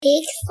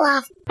Big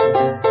fluff.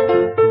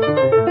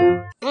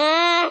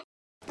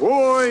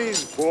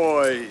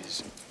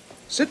 Boys,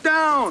 sit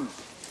down.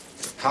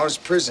 How's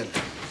prison?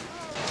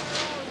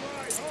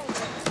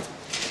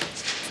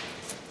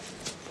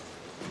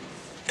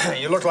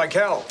 You look like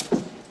hell.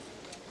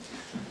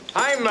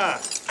 I'm,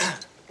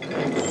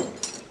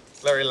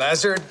 Larry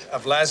Lazard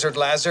of Lazard,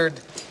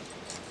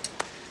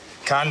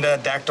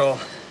 Conda, Dactyl,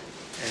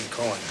 and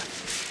Cohen.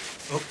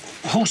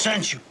 Who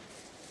sent you?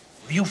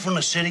 Are you from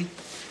the city?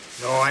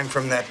 No, I'm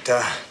from that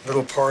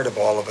little part of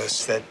all of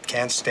us that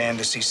can't stand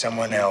to see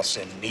someone else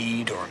in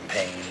need or in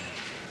pain.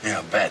 Yeah,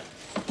 I bet.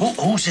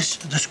 Who's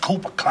this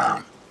Cooper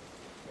clown?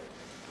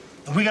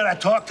 We gotta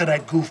talk to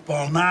that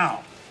goofball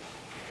now.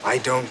 I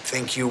don't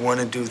think you want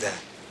to do that.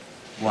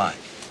 Why?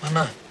 Why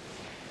not?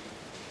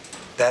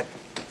 That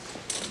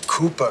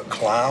Koopa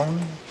clown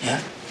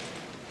Yeah?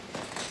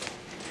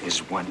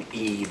 is one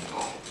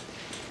evil,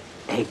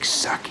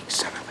 egg-sucking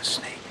son of a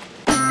snake.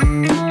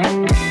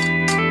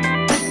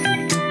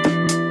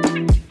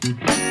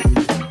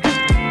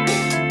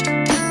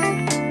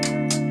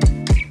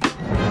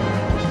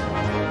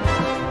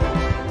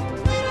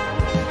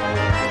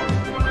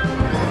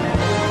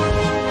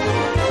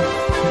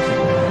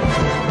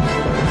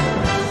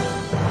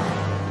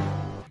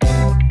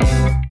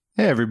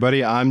 Hey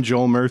everybody, I'm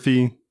Joel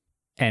Murphy.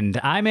 And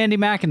I'm Andy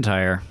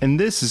McIntyre. And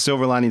this is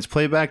Silver Linings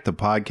Playback, the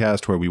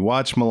podcast where we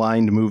watch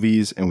maligned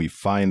movies and we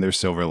find their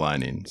silver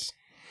linings.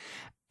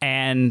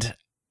 And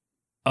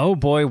oh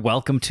boy,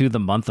 welcome to the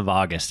month of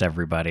August,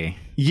 everybody.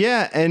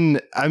 Yeah,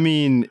 and I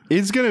mean,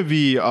 it's going to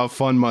be a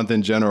fun month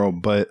in general,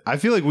 but I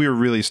feel like we are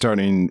really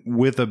starting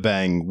with a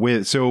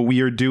bang. So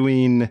we are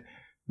doing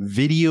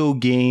video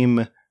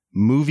game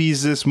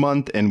movies this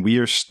month, and we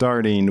are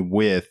starting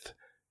with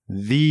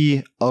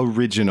the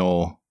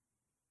original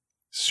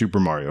Super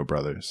Mario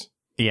Brothers.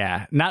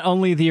 Yeah, not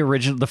only the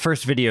original, the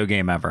first video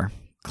game ever,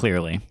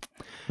 clearly.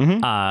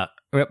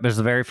 Mm-hmm. There's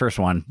the very first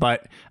one,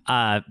 but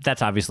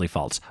that's obviously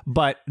false.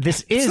 But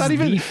this is not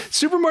even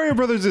Super Mario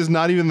Brothers is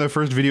not even the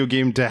first video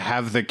game to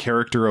have the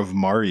character of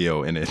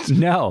Mario in it.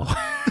 No.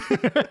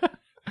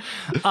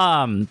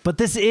 But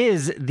this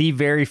is the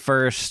very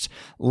first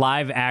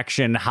live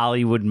action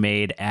Hollywood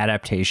made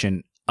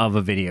adaptation of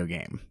a video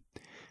game.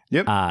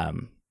 Yep.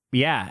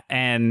 Yeah,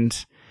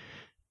 and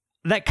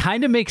that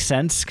kind of makes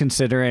sense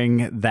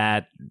considering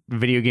that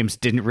video games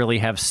didn't really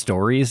have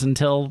stories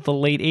until the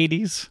late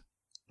 80s.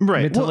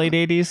 Right. Mid to late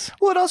 80s.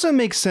 Well, it also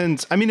makes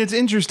sense. I mean, it's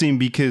interesting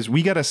because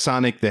we got a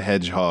Sonic the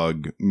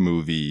Hedgehog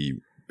movie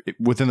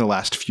within the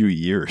last few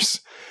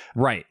years.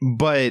 Right.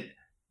 But,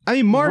 I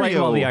mean, Mario...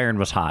 Right while the iron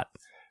was hot.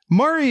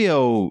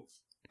 Mario...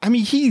 I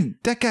mean,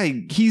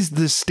 he's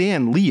the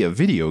Stan Lee of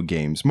video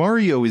games.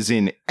 Mario is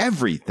in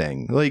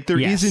everything. Like,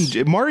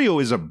 Mario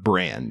is a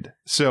brand.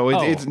 So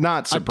it's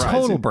not surprising.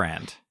 A total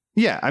brand.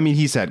 Yeah, I mean,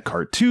 he's had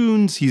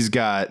cartoons. He's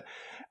got...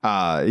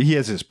 he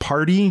has his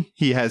party.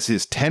 He has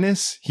his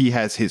tennis. He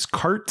has his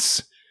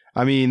carts.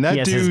 I mean,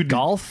 that dude... His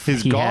golf.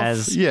 He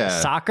has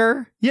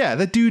soccer. Yeah,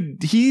 that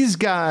dude, he's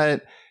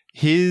got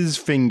his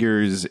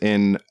fingers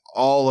in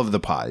all of the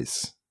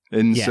pies.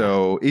 And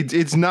so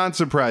it's not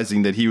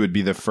surprising that he would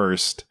be the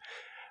first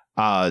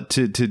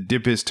to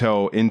dip his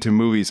toe into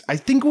movies. I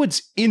think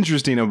what's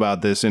interesting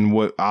about this, and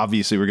what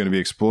obviously we're going to be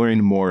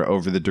exploring more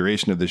over the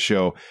duration of the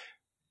show,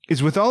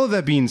 is with all of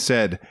that being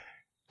said,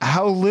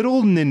 how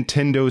little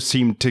Nintendo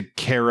seemed to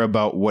care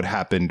about what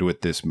happened with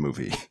this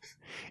movie.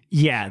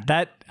 Yeah,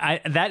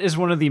 that is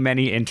one of the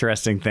many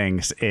interesting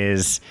things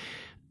is...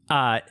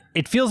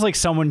 it feels like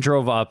someone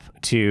drove up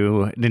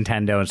to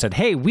Nintendo and said,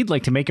 hey, we'd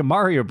like to make a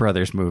Mario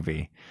Brothers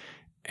movie.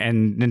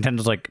 And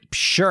Nintendo's like,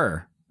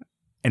 sure.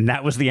 And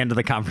that was the end of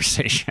the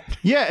conversation.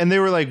 Yeah, and they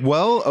were like,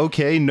 well,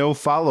 okay, no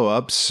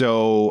follow-up.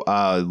 So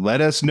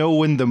let us know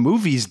when the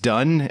movie's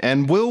done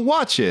and we'll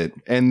watch it.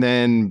 And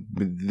then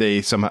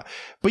they somehow...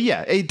 But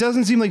yeah, it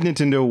doesn't seem like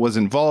Nintendo was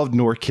involved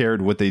nor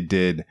cared what they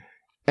did.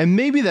 And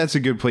maybe that's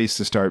a good place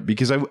to start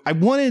because I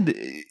wanted...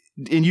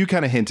 And you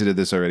kind of hinted at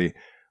this already. I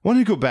wanted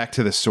to go back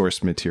to the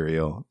source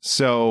material.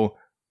 So,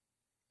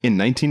 in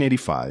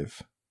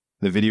 1985,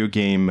 the video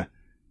game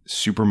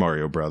Super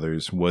Mario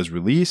Brothers was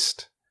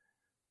released.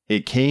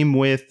 It came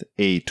with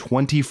a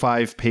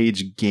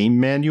 25-page game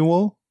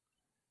manual,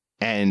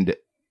 and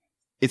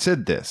it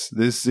said this.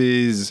 This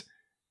is,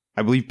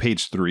 I believe,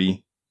 page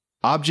 3.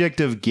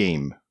 Object of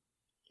game.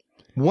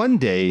 One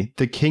day,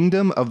 the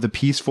kingdom of the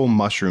peaceful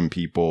mushroom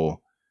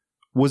people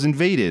was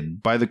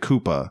invaded by the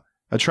Koopa,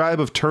 a tribe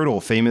of turtle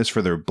famous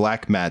for their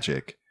black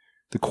magic.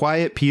 The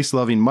quiet,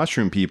 peace-loving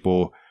mushroom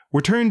people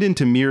were turned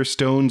into mere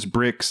stones,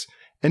 bricks,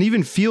 and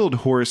even field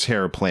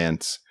horsehair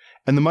plants,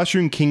 and the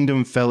mushroom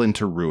kingdom fell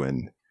into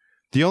ruin.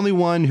 The only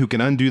one who can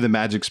undo the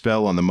magic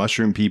spell on the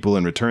mushroom people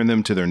and return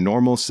them to their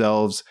normal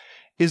selves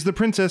is the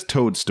Princess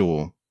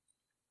Toadstool,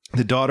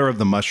 the daughter of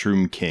the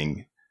Mushroom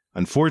King.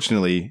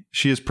 Unfortunately,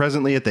 she is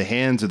presently at the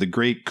hands of the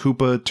great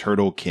Koopa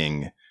Turtle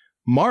King.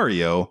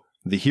 Mario,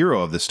 the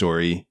hero of the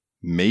story,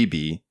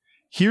 maybe,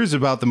 hears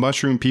about the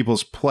mushroom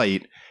people's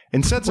plight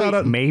and sets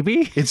out...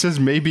 Maybe? It says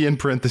maybe in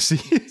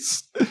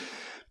parentheses.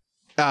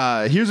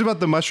 hears about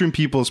the Mushroom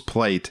People's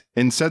plight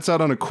and sets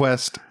out on a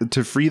quest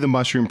to free the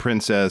Mushroom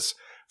Princess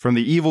from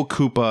the evil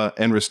Koopa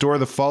and restore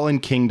the fallen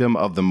kingdom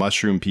of the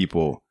Mushroom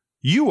People.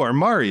 You are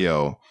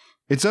Mario.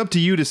 It's up to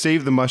you to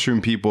save the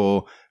Mushroom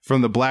People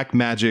from the black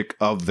magic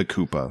of the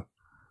Koopa.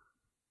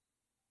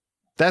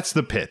 That's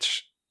the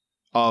pitch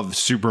of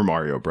Super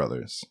Mario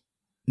Brothers.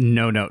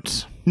 No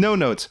notes. No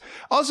notes.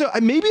 Also,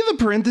 maybe the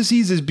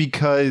parentheses is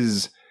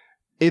because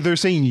they're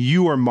saying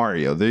you are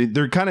Mario.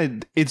 They're kind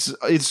of,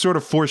 it's sort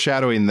of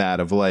foreshadowing that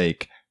of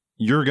like,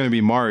 you're going to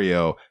be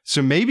Mario.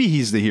 So maybe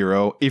he's the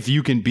hero if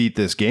you can beat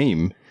this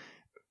game.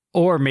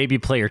 Or maybe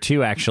player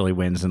 2 actually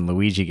wins and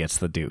Luigi gets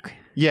the Duke.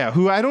 Yeah,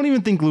 who I don't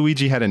even think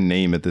Luigi had a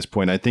name at this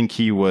point. I think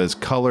he was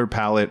color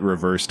palette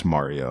reversed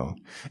Mario.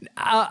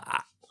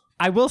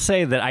 I will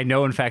say that I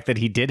know, in fact, that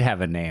he did have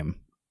a name.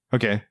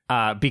 Okay.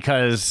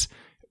 Because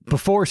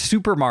before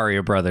Super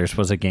Mario Brothers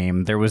was a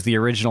game, there was the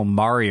original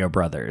Mario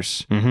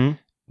Brothers,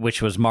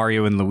 which was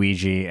Mario and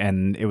Luigi,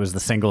 and it was the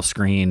single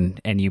screen,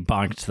 and you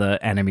bonked the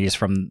enemies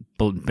from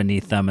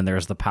beneath them, and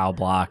there's the POW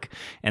block,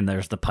 and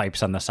there's the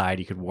pipes on the side.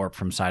 You could warp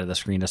from side of the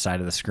screen to side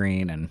of the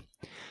screen, and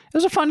it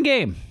was a fun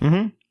game.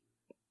 Mm-hmm.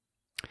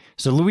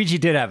 So Luigi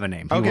did have a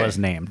name. He was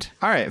named.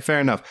 All right, fair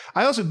enough.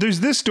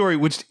 There's this story,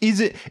 which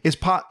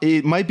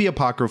it might be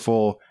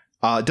apocryphal.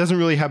 It doesn't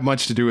really have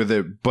much to do with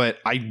it, but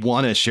I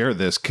want to share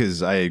this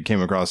because I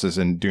came across this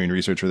in doing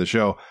research for the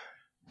show.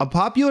 A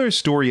popular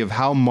story of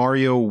how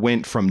Mario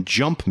went from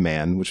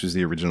Jumpman, which was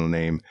the original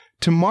name,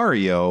 to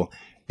Mario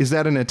is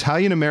that an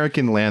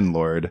Italian-American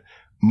landlord,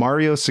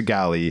 Mario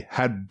Segali,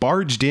 had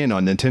barged in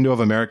on Nintendo of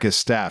America's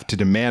staff to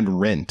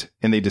demand rent,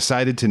 and they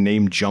decided to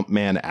name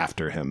Jumpman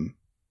after him.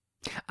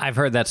 I've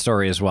heard that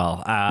story as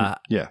well.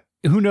 Yeah.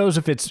 Who knows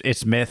if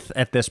it's myth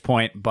at this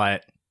point,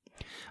 but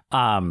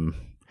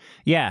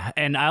yeah.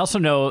 And I also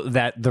know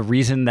that the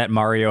reason that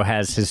Mario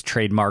has his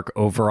trademark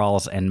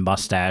overalls and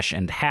mustache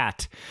and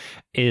hat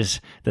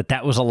is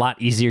that was a lot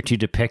easier to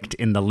depict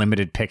in the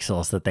limited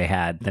pixels that they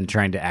had than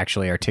trying to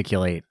actually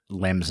articulate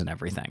limbs and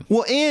everything.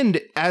 Well, and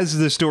as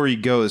the story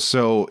goes,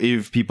 so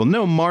if people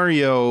know,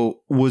 Mario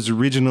was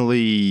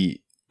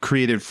originally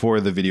created for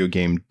the video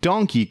game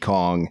Donkey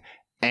Kong.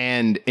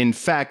 And in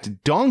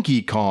fact,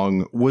 Donkey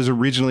Kong was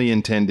originally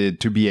intended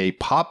to be a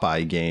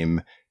Popeye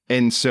game.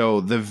 And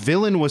so the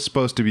villain was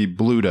supposed to be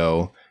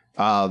Bluto.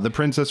 The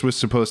princess was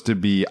supposed to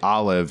be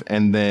Olive.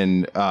 And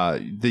then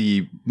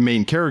the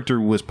main character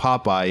was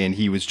Popeye, and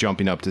he was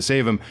jumping up to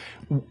save him.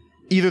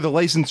 Either the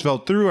license fell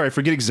through, or I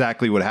forget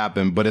exactly what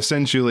happened. But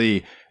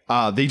essentially,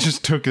 they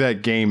just took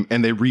that game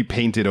and they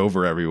repainted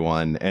over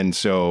everyone. And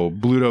so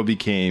Bluto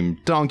became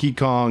Donkey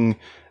Kong.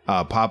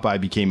 Popeye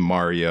became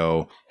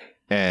Mario.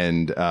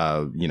 And,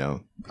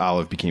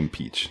 Olive became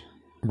Peach.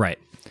 Right.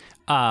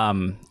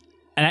 And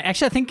I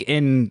think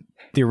in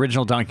the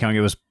original Donkey Kong,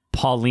 it was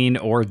Pauline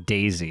or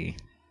Daisy.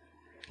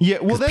 Yeah,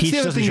 well, that's Peach the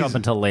other doesn't thing show up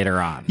until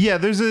later on. Yeah,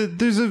 there's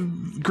a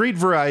great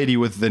variety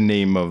with the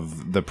name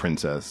of the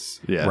princess.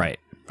 Yeah. Right.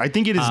 I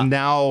think it is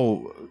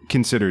now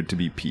considered to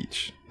be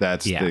Peach.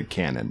 That's the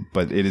canon,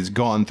 but it has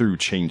gone through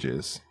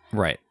changes.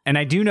 Right. And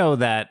I do know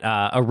that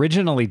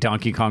originally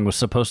Donkey Kong was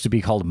supposed to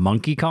be called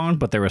Monkey Kong,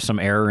 but there was some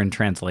error in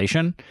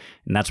translation,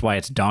 and that's why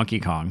it's Donkey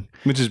Kong.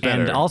 Which is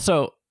better. And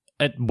also,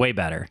 way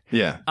better.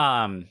 Yeah.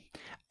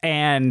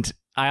 And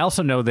I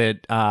also know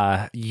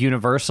that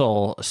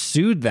Universal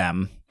sued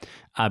them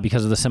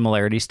because of the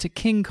similarities to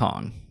King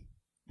Kong.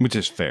 Which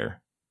is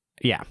fair.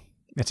 Yeah.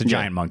 It's a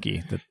giant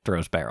monkey that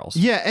throws barrels.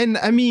 Yeah, and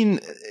I mean,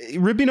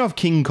 ripping off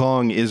King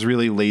Kong is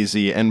really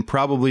lazy and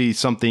probably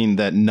something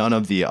that none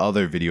of the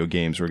other video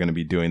games we're going to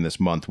be doing this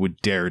month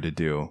would dare to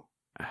do.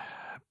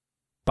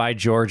 By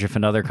George, if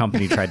another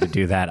company tried to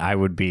do that, I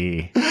would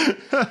be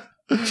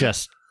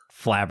just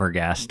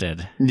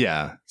flabbergasted.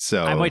 Yeah,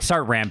 so... I might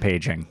start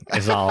rampaging,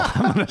 is all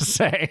I'm going to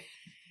say.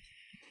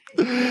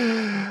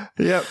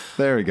 Yep,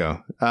 there we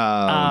go.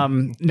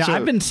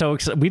 I've been so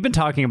excited. We've been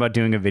talking about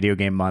doing a video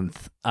game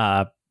month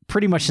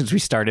pretty much since we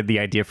started the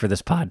idea for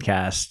this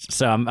podcast.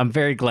 So I'm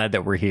very glad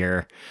that we're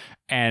here,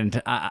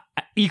 and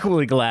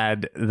equally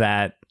glad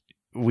that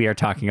we are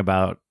talking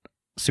about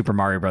Super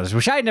Mario Brothers,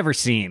 which I had never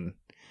seen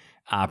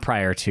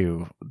prior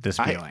to this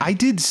viewing. I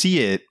did see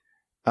it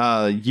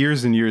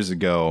years and years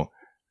ago.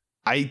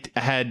 I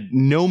had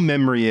no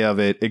memory of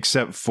it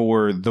except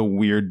for the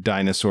weird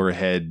dinosaur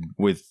head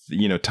with,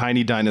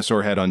 tiny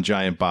dinosaur head on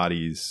giant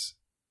bodies.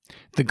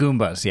 The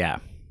Goombas, yeah.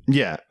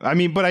 Yeah. I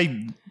mean, but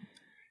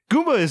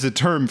Goomba is a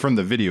term from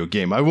the video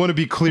game. I want to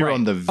be clear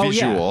on the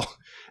visual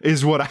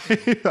is what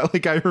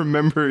I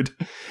remembered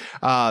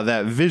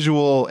that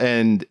visual,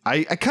 and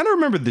I kind of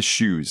remembered the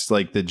shoes,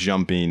 like the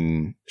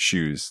jumping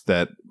shoes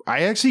that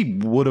I actually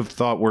would have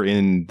thought were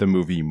in the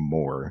movie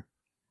more.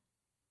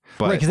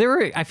 But because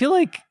I feel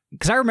like,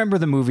 because I remember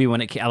the movie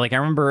when it came, I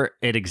remember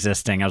it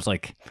existing. I was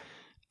like,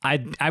 I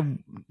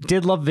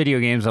did love video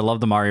games. I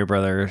love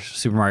the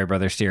Super Mario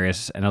Brothers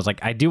series. And I was like,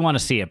 I do want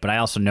to see it, but I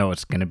also know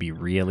it's going to be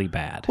really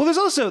bad. Well,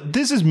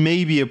 this is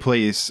maybe a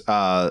place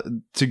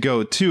to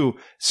go too.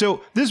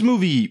 So this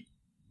movie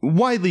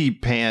widely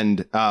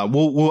panned.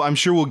 I'm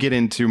sure we'll get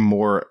into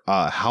more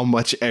how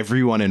much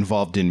everyone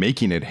involved in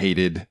making it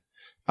hated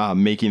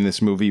making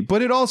this movie,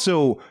 but it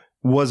also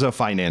was a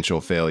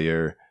financial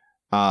failure.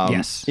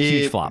 Yes,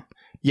 huge flop.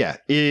 Yeah,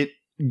 it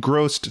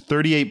grossed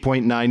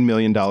 $38.9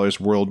 million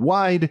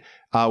worldwide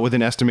with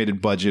an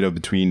estimated budget of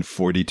between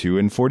 $42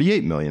 and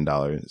 $48 million.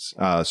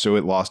 So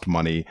it lost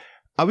money.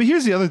 But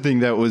here's the other thing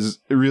that was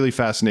really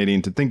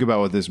fascinating to think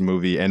about with this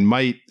movie and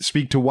might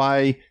speak to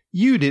why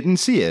you didn't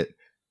see it.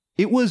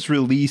 It was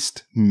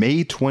released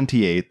May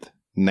 28th,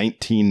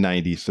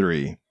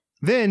 1993.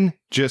 Then,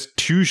 just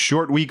 2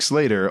 short weeks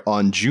later,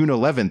 on June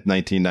 11th,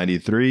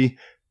 1993,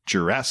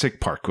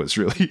 Jurassic Park was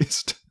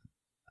released.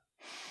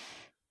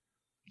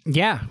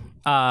 Yeah,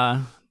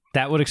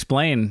 that would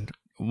explain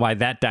why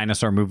that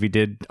dinosaur movie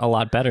did a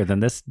lot better than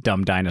this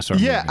dumb dinosaur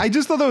movie. Yeah, I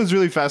just thought that was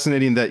really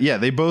fascinating that,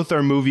 they both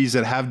are movies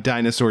that have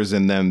dinosaurs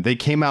in them. They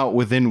came out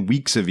within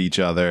weeks of each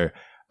other.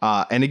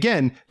 And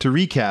again, to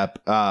recap,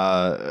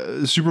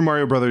 Super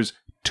Mario Brothers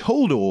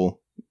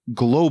total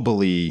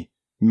globally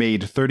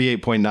made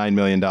 $38.9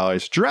 million.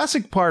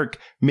 Jurassic Park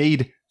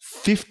made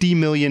 $50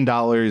 million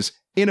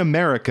in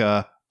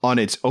America on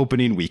its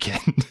opening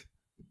weekend.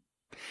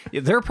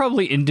 There are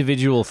probably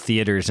individual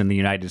theaters in the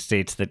United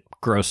States that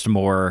grossed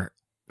more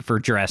for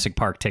Jurassic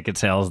Park ticket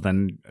sales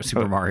than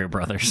Super Mario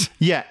Brothers.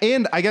 Yeah,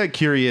 and I got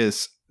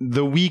curious,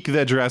 the week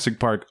that Jurassic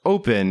Park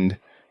opened,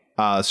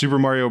 Super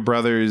Mario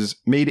Brothers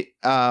made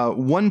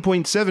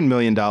 $1.7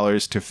 million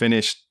to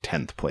finish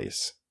 10th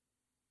place.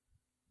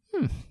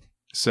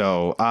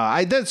 So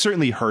that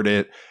certainly hurt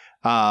it.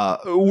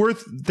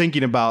 Worth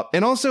thinking about.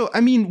 And also,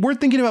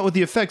 worth thinking about with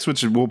the effects,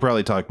 which we'll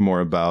probably talk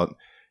more about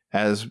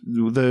as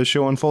the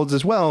show unfolds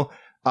as well.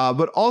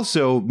 But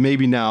also,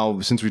 maybe now,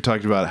 since we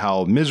talked about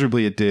how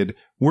miserably it did,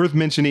 worth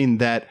mentioning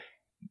that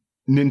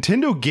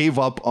Nintendo gave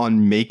up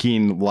on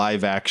making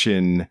live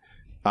action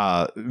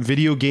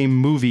video game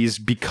movies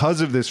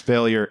because of this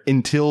failure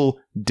until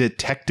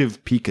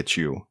Detective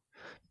Pikachu.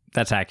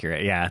 That's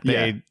accurate. Yeah.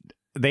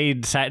 They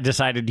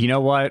decided, you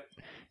know what?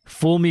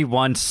 Fool me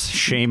once,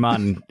 shame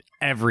on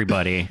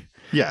everybody.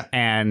 Yeah.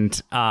 And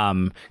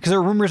because there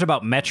are rumors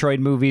about Metroid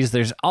movies,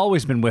 there's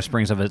always been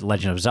whisperings of a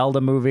Legend of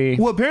Zelda movie.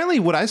 Well, apparently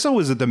what I saw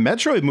was that the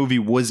Metroid movie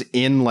was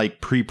in like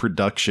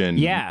pre-production.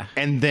 Yeah.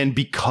 And then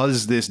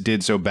because this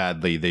did so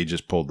badly, they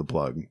just pulled the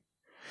plug.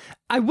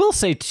 I will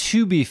say,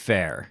 to be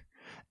fair,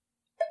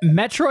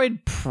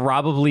 Metroid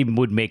probably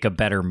would make a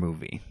better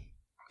movie.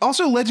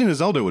 Also, Legend of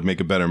Zelda would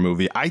make a better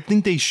movie. I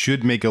think they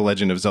should make a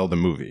Legend of Zelda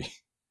movie.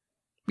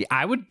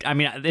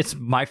 It's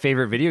my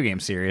favorite video game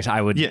series.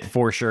 I would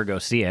for sure go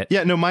see it.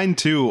 Yeah, no, mine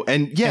too.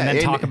 And then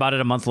talk about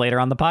it a month later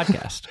on the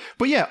podcast.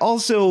 But yeah,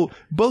 also,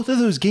 both of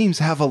those games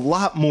have a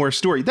lot more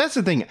story. That's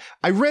the thing.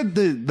 I read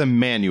the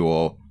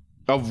manual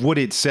of what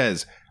it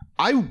says.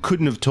 I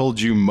couldn't have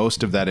told you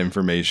most of that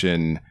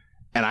information.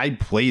 And I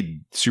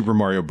played Super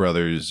Mario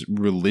Brothers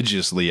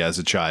religiously as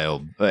a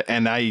child.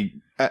 And I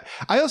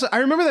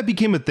remember that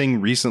became a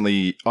thing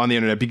recently on the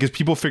internet because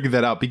people figured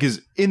that out.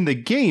 Because in the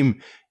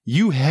game,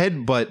 you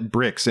headbutt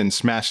bricks and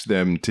smash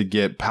them to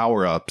get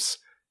power-ups.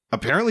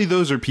 Apparently,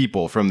 those are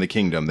people from the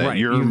kingdom that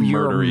you're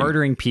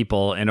murdering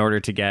people in order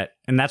to get,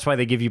 and that's why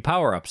they give you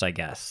power-ups, I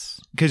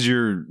guess. Because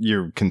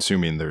you're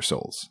consuming their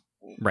souls.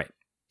 Right.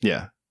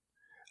 Yeah.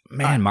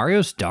 Man,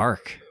 Mario's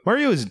dark.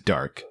 Mario is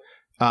dark.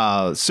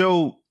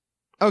 So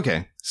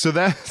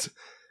that's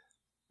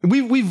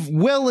we've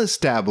well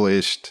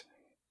established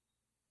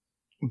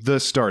the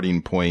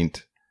starting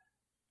point.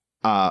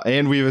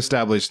 And we've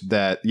established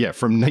that,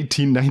 from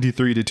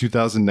 1993 to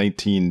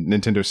 2019,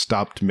 Nintendo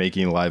stopped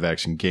making live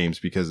action games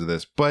because of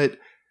this. But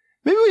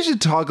maybe we should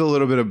talk a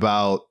little bit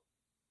about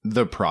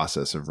the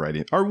process of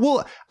writing. Or,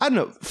 well, I don't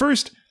know.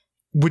 First,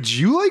 would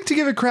you like to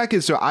give a crack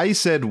at? So I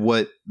said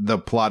what the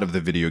plot of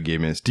the video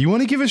game is. Do you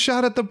want to give a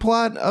shot at the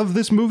plot of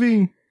this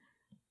movie?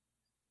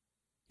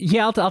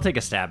 Yeah, I'll take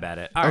a stab at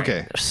it. All okay.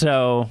 Right.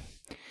 So,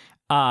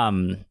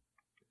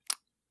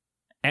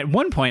 at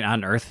one point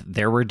on Earth,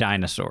 there were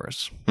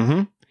dinosaurs.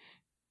 Mm-hmm.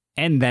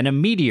 And then a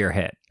meteor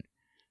hit.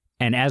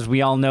 And as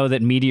we all know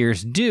that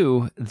meteors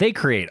do, they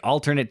create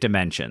alternate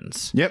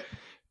dimensions. Yep.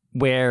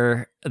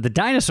 Where the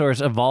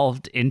dinosaurs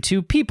evolved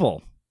into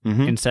people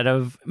instead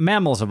of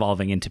mammals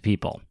evolving into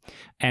people.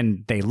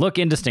 And they look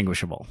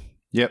indistinguishable.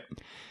 Yep.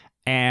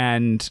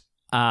 And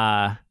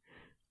so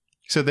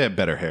they have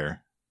better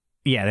hair.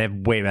 Yeah, they have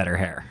way better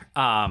hair.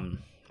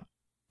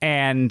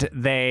 And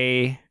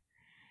they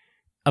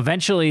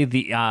eventually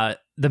the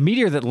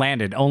meteor that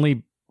landed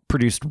only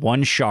produced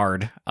one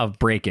shard of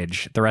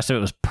breakage. The rest of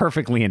it was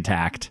perfectly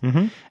intact.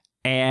 Mm-hmm.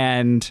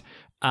 And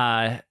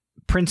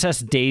Princess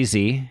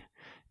Daisy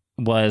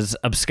was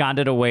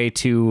absconded away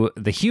to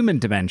the human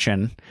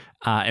dimension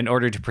in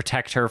order to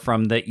protect her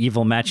from the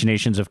evil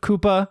machinations of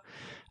Koopa.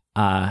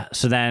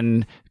 So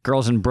then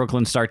girls in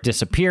Brooklyn start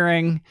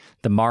disappearing.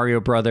 The Mario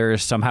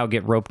brothers somehow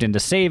get roped into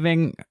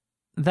saving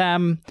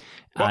them.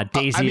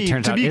 Daisy,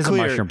 turns out, is a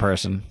mushroom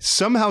person.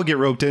 Somehow get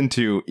roped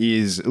into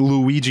is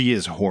Luigi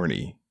is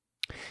horny.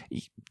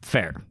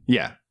 Fair.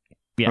 Yeah.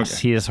 Yes,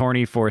 Okay. he is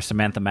horny for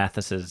Samantha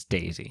Mathis's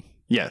Daisy.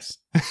 Yes.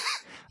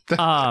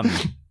 Um,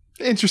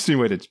 Interesting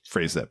way to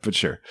phrase that, but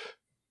sure.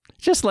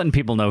 just letting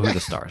people know who the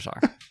stars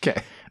are.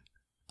 Okay.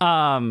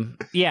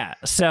 Yeah.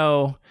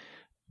 So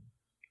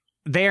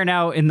they are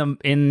now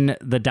in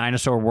the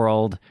dinosaur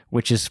world,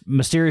 which is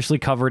mysteriously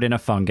covered in a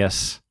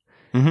fungus,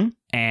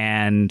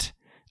 and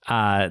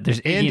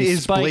there's Iggy And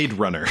is Spike. Blade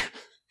Runner.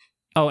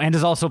 Oh, and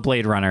is also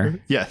Blade Runner.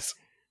 Yes.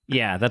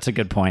 Yeah, that's a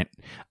good point.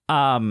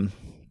 And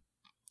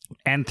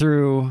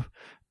through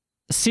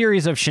a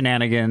series of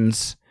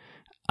shenanigans,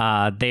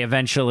 they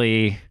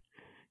eventually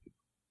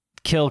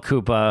kill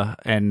Koopa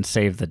and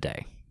save the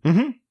day.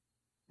 Mm-hmm.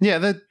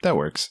 Yeah, that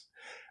works.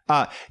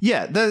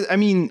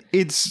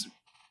 It's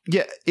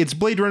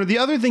Blade Runner. The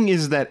other thing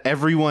is that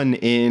everyone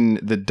in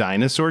the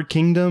dinosaur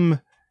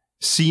kingdom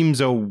seems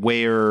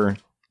aware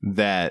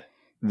that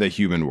the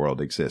human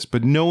world exists,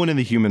 but no one in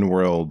the human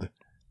world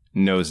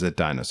knows that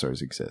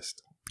dinosaurs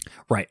exist.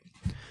 Right.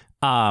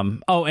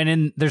 And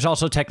then there's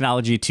also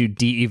technology to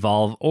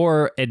de-evolve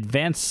or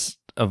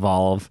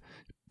evolve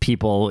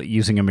people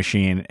using a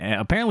machine.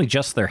 Apparently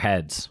just their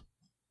heads.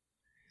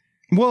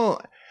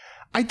 Well,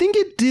 I think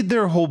it did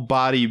their whole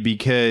body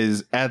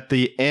because at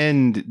the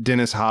end,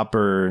 Dennis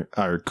Hopper,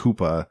 or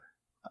Koopa,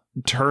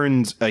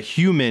 turns a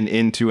human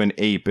into an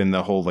ape in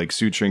the whole like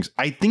suit shrinks.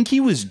 I think he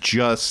was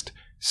just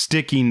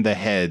sticking the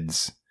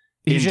heads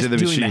He's into just the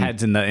doing machine. the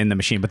heads in the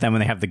machine, but then when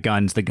they have the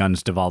guns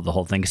devolve the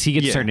whole thing because he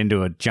gets turned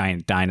into a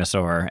giant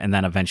dinosaur and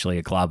then eventually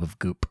a glob of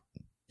goop.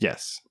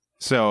 Yes.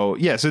 So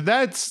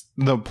that's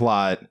the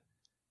plot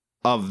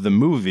of the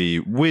movie,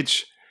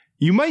 which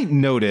you might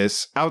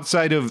notice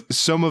outside of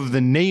some of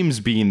the names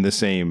being the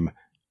same,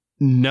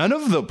 none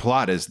of the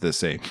plot is the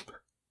same.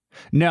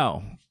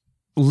 No,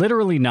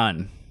 literally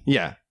none.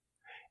 Yeah.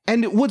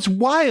 And what's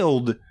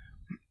wild,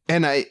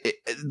 and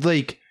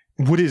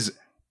what is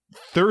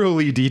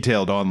thoroughly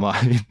detailed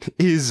online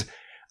is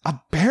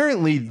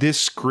apparently this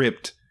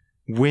script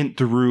went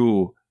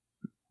through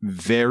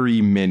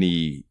very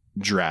many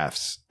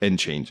drafts and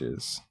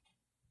changes.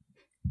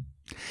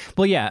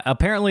 Well, yeah,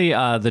 apparently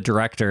the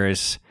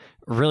directors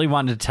really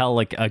wanted to tell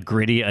like a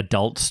gritty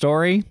adult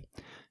story,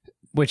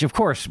 which of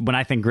course, when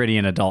I think gritty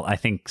and adult, I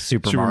think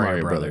Super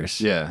Mario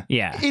Brothers. Yeah.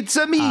 Yeah. It's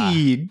a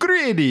me,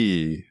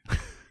 Gritty.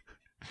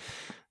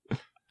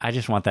 I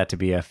just want that to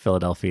be a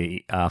Philadelphia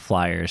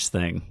Flyers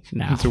thing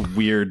now. It's a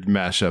weird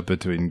mashup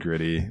between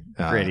Gritty.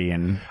 Gritty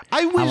and...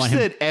 I wish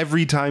that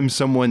every time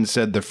someone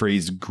said the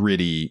phrase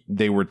Gritty,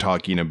 they were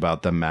talking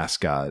about the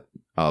mascot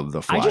of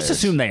the Flyers. I just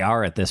assume they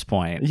are at this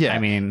point. Yeah. I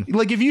mean...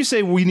 Like, if you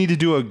say we need to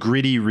do a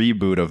Gritty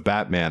reboot of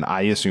Batman,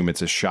 I assume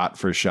it's a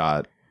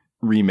shot-for-shot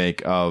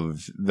remake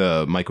of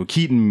the Michael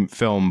Keaton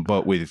film,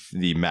 but with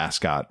the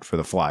mascot for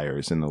the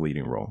Flyers in the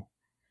leading role.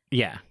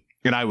 Yeah.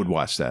 And I would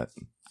watch that.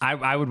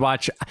 I would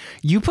watch...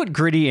 You put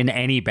Gritty in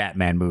any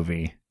Batman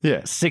movie.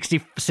 Yeah.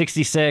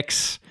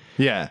 66.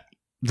 Yeah.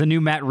 The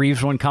new Matt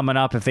Reeves one coming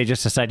up if they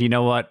just decide, you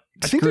know what?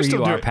 I think Screw they're still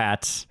you, doing- our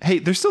Pats. Hey,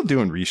 they're still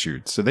doing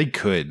reshoots, so they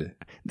could.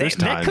 There's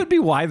time. That could be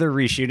why they're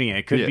reshooting it.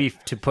 It could Yeah. be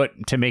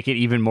to make it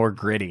even more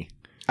gritty.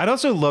 I'd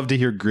also love to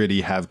hear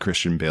Gritty have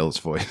Christian Bale's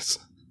voice.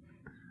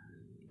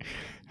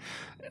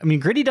 I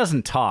mean, Gritty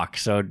doesn't talk,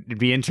 so it'd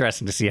be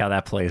interesting to see how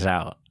that plays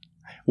out.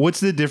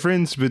 What's the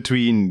difference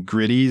between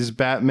Gritty's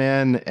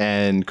Batman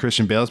and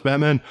Christian Bale's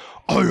Batman?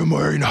 I am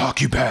wearing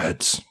hockey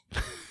pads.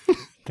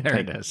 There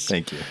it is.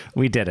 Thank you.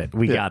 We did it.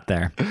 We got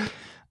there.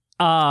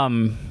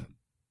 So,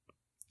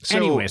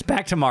 Anyways,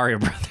 back to Mario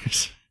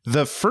Brothers.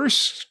 the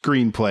first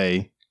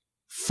screenplay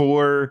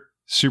for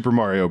Super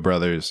Mario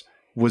Brothers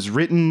was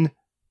written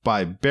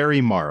by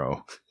Barry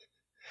Morrow.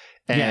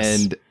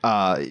 Yes.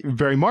 And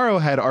Barry Morrow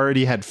had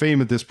already had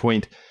fame at this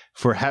point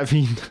for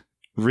having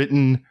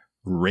written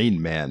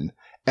Rain Man.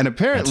 And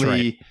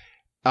apparently,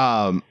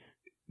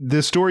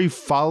 the story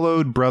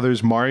followed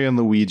brothers Mario and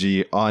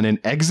Luigi on an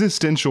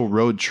existential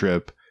road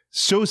trip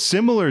so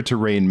similar to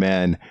Rain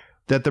Man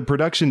that the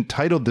production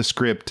titled the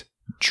script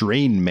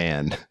Drain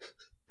Man.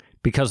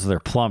 Because they're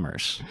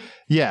plumbers.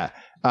 Yeah.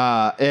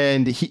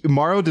 And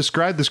Morrow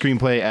described the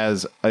screenplay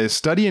as a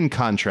study in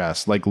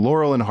contrast, like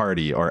Laurel and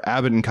Hardy or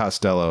Abbott and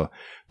Costello,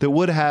 that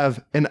would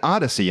have an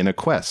odyssey and a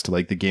quest,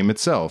 like the game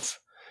itself.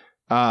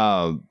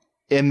 And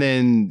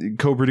then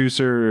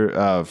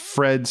co-producer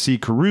Fred C.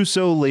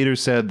 Caruso later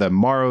said that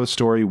Morrow's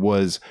story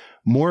was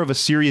more of a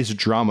serious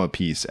drama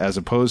piece as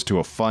opposed to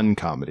a fun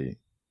comedy.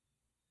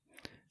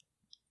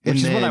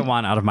 Which is what I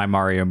want out of my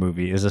Mario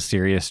movie, is a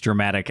serious,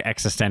 dramatic,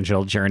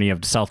 existential journey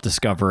of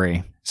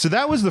self-discovery. So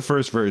that was the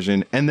first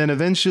version. And then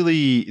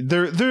eventually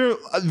there are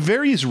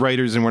various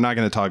writers, and we're not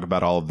going to talk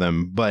about all of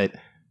them, but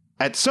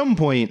at some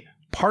point,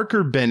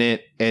 Parker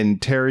Bennett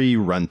and Terry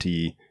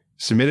Runty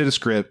submitted a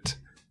script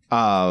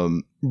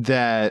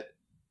that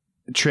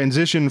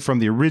transitioned from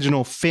the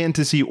original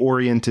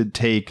fantasy-oriented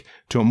take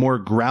to a more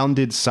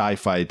grounded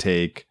sci-fi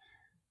take.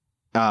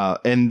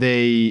 And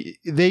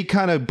they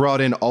kind of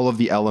brought in all of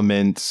the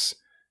elements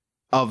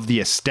of the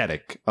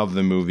aesthetic of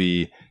the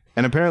movie.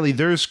 And apparently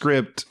their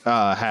script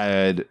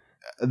had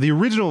the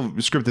original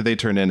script that they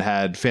turned in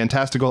had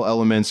fantastical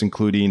elements,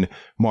 including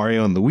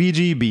Mario and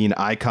Luigi being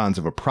icons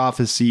of a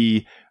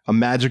prophecy, a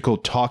magical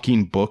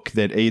talking book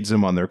that aids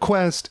them on their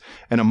quest,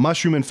 and a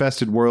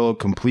mushroom-infested world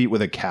complete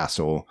with a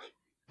castle.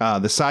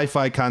 The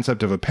sci-fi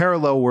concept of a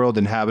parallel world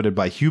inhabited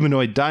by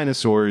humanoid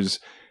dinosaurs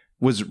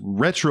was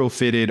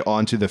retrofitted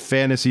onto the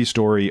fantasy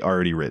story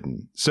already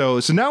written. So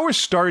now we're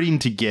starting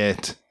to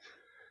get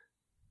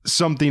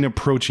something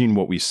approaching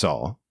what we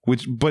saw,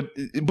 which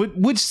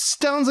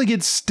sounds like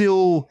it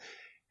still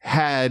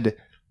had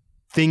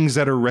things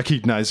that are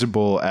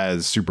recognizable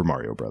as Super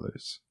Mario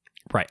Brothers.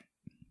 Right.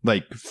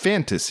 Like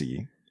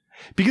fantasy.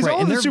 Because right.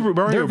 all of the Super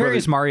Mario there are Brothers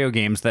various Mario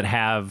games that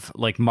have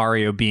like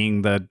Mario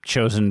being the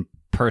chosen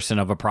person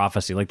of a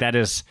prophecy. Like that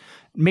is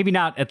maybe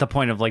not at the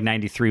point of like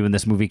 93 when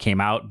this movie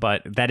came out,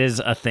 but that is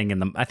a thing in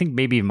the, I think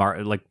maybe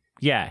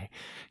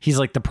he's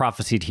like the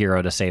prophesied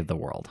hero to save the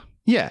world.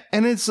 Yeah.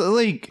 And it's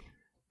like,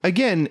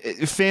 again,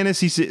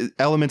 fantasy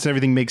elements and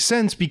everything makes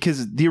sense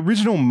because the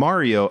original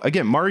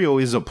Mario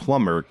is a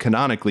plumber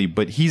canonically,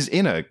 but he's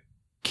in a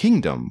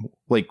kingdom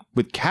like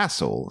with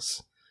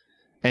castles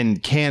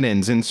and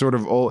cannons and sort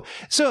of all.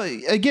 So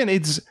again,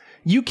 it's,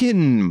 you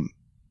can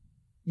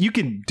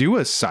do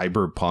a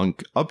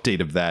cyberpunk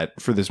update of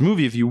that for this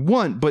movie if you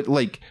want, but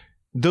like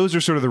those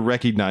are sort of the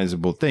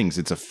recognizable things.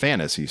 It's a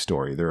fantasy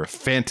story. There are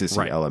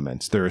fantasy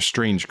elements. There are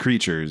strange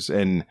creatures.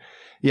 And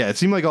yeah, it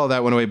seemed like all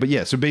that went away. But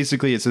yeah, so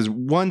basically it says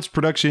once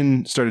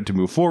production started to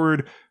move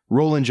forward,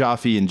 Roland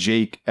Joffe and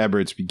Jake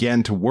Eberts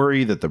began to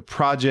worry that the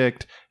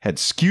project had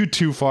skewed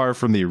too far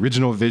from the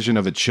original vision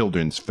of a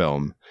children's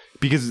film.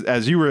 Because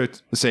as you were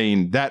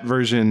saying, that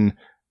version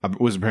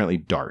was apparently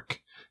dark.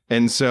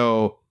 And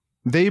so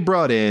they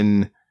brought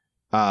in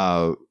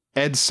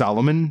Ed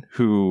Solomon,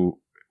 who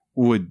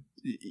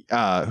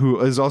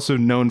is also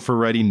known for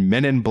writing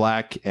Men in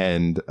Black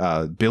and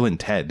Bill and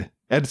Ted.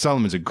 Ed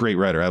Solomon's a great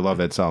writer. I love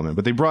Ed Solomon.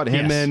 But they brought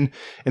him in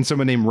and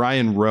someone named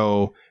Ryan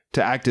Rowe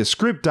to act as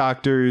script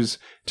doctors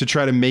to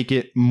try to make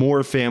it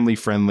more family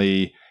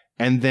friendly.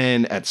 And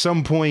then at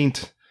some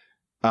point,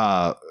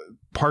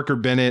 Parker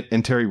Bennett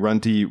and Terry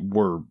Runty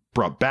were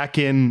brought back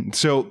in.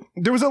 So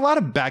there was a lot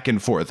of back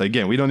and forth.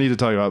 Again, we don't need to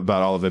talk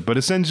about all of it, but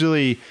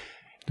essentially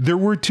there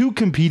were two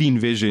competing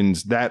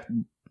visions that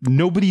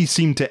nobody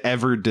seemed to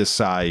ever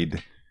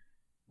decide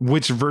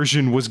which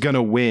version was going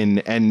to win,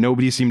 and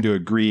nobody seemed to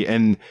agree.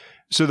 And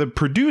so the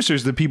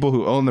producers, the people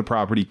who own the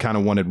property, kind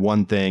of wanted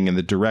one thing, and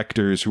the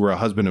directors, who were a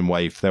husband and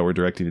wife that were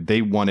directing it,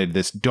 they wanted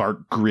this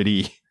dark,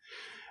 gritty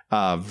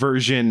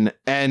version.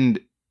 And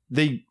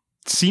they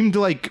seemed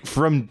like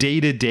from day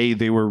to day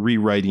they were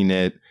rewriting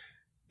it.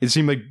 It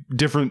seemed like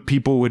different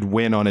people would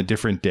win on a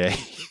different day.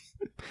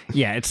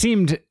 Yeah, it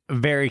seemed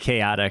very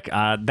chaotic.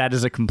 That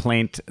is a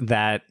complaint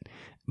that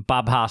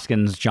Bob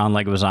Hoskins, John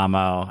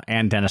Leguizamo,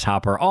 and Dennis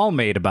Hopper all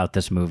made about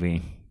this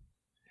movie.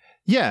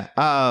 Yeah.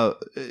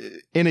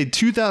 In a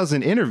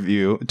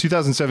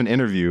 2007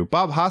 interview,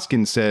 Bob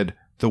Hoskins said,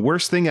 "The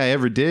worst thing I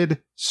ever did,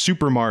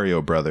 Super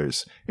Mario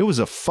Brothers. It was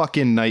a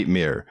fucking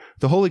nightmare.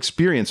 The whole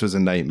experience was a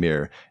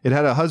nightmare. It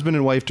had a husband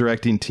and wife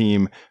directing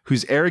team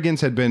whose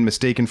arrogance had been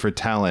mistaken for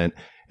talent.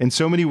 In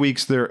so many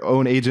weeks, their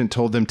own agent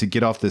told them to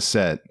get off the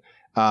set.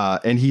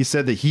 And he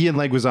said that he and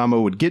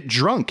Leguizamo would get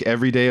drunk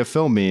every day of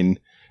filming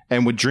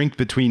and would drink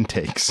between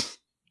takes."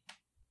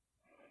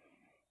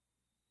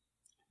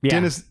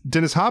 Yeah.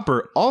 Dennis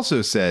Hopper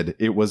also said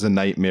it was a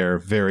nightmare,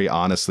 very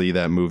honestly,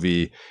 that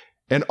movie.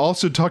 And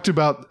also talked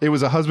about it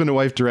was a husband and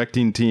wife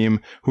directing team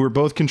who were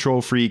both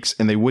control freaks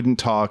and they wouldn't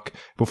talk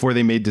before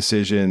they made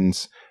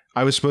decisions.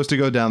 I was supposed to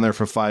go down there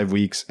for 5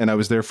 weeks and I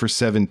was there for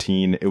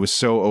 17. It was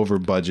so over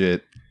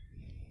budget.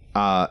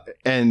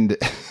 And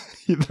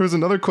there was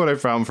another quote I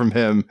found from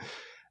him.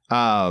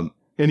 And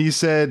he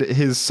said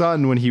his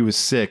son, when he was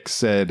 6,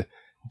 said,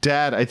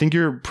 "Dad, I think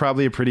you're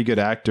probably a pretty good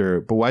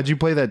actor, but why'd you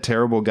play that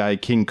terrible guy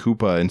King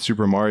Koopa in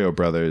Super Mario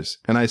Brothers?"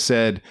 And I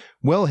said,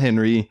 "Well,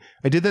 Henry,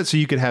 I did that so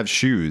you could have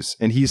shoes."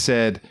 And he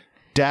said,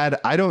 "Dad,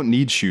 I don't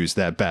need shoes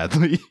that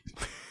badly."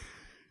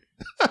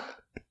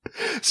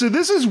 So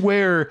this is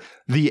where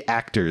the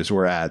actors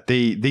were at.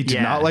 They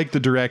did not like the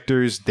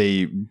directors.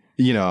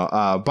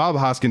 Bob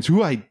Hoskins,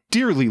 who I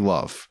dearly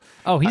love.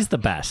 Oh, he's the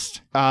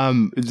best.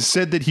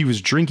 Said that he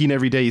was drinking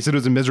every day. He said it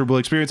was a miserable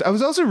experience. I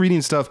was also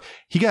reading stuff.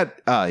 He got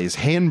his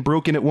hand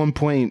broken at one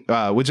point,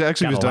 which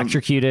actually was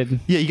electrocuted.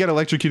 Yeah, he got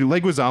electrocuted.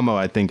 Leguizamo,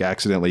 I think,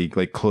 accidentally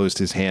closed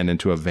his hand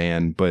into a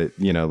van. But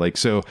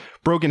so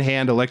broken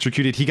hand,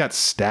 electrocuted. He got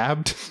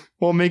stabbed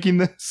while making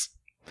this.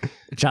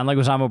 John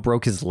Leguizamo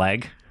broke his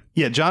leg.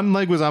 Yeah, John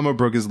Leguizamo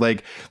broke his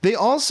leg. They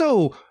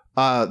also,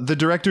 the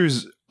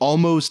directors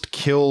almost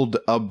killed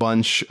a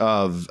bunch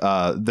of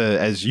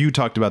as you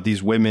talked about,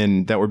 these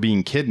women that were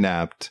being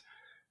kidnapped.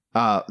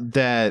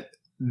 That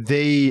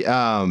they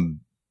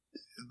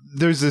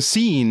there's a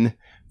scene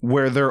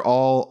where they're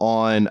all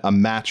on a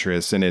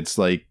mattress and it's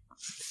like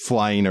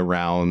flying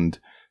around,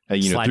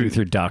 sliding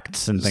through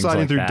ducts and things like that.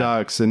 Sliding through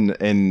ducts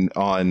and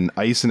on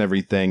ice and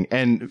everything.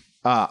 And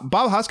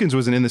Bob Hoskins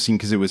wasn't in the scene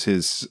because it was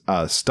his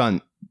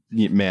stunt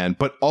man,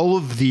 but all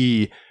of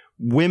the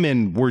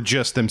women were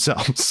just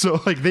themselves.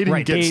 So like they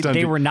didn't get stunt.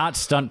 They were not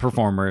stunt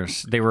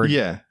performers. They were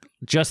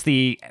just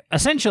the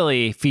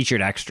essentially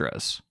featured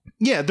extras.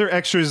 Yeah, they're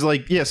extras.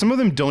 Like, yeah, some of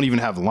them don't even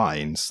have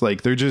lines.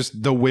 Like, they're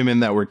just the women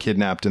that were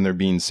kidnapped and they're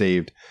being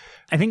saved.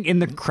 I think in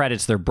the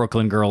credits, they're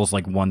Brooklyn girls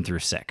like 1 through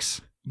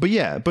 6.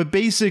 But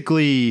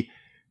basically,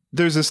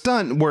 there's a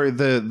stunt where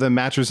the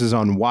mattress is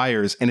on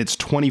wires and it's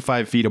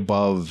 25 feet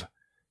above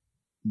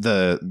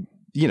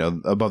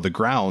above the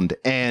ground,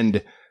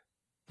 and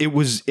it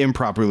was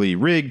improperly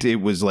rigged. It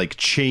was like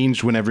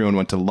changed when everyone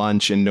went to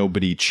lunch and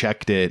nobody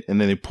checked it,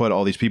 and then they put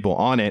all these people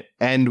on it,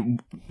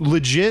 and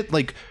legit,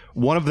 like,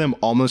 one of them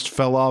almost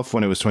fell off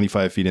when it was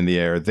 25 feet in the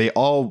air. They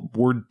all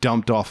were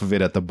dumped off of it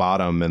at the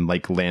bottom and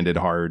like landed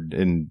hard,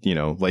 and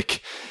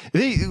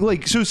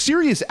so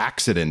serious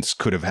accidents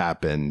could have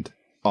happened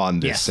on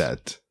this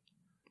set,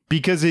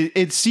 because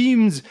it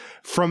seems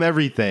from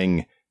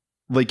everything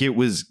like it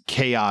was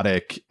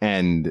chaotic,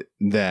 and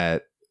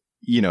that,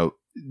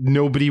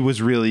 nobody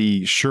was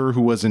really sure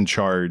who was in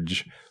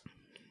charge,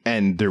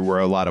 and there were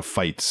a lot of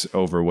fights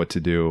over what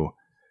to do.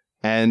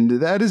 And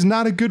that is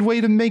not a good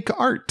way to make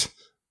art.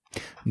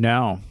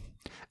 No.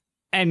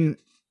 And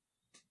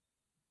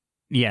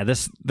yeah,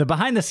 the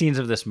behind the scenes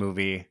of this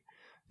movie,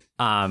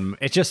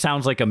 it just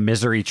sounds like a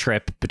misery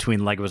trip between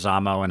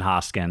Leguizamo and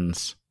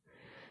Hoskins.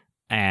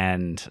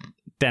 And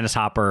Dennis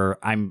Hopper,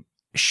 I'm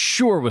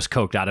sure, was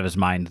coked out of his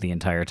mind the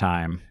entire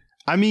time.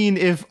 I mean,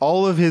 if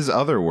all of his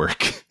other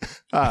work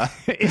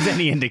is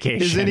any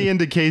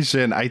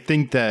indication, I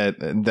think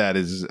that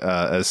is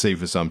a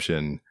safe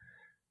assumption.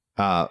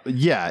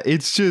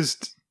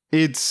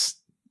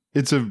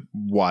 It's a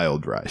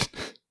wild ride.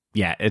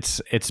 Yeah,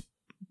 it's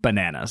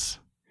bananas.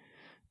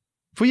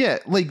 But yeah,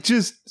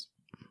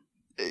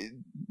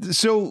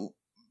 so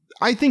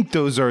I think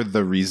those are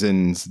the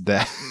reasons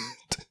that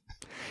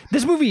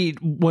this movie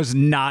was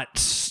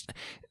not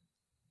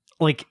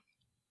like.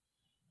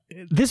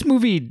 This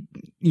movie,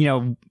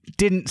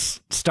 didn't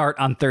start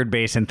on third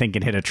base and think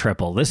it hit a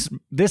triple. This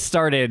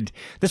wasn't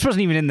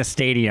even in the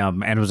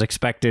stadium and was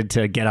expected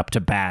to get up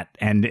to bat,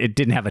 and it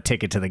didn't have a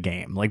ticket to the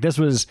game. Like, this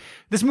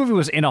movie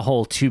was in a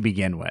hole to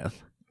begin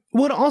with.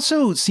 Well, it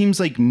also seems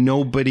like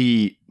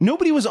nobody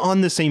was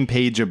on the same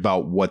page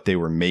about what they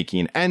were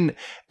making. And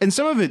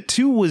some of it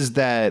too was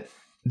that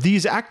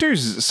these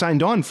actors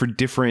signed on for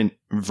different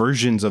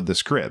versions of the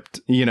script,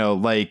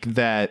 like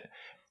that.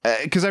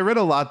 Because I read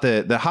a lot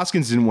that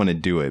Hoskins didn't want to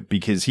do it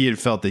because he had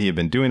felt that he had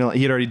been doing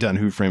he had already done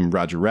Who Framed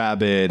Roger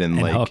Rabbit and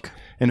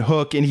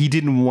Hook, and he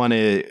didn't want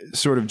to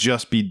sort of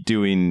just be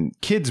doing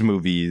kids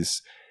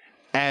movies.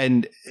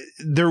 And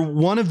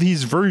one of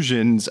these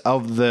versions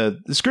of the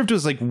script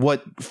was like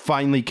what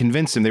finally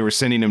convinced him. They were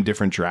sending him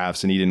different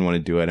drafts and he didn't want to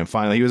do it. And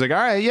finally he was like, all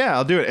right, yeah,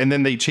 I'll do it. And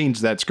then they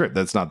changed that script.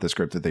 That's not the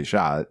script that they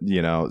shot,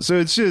 So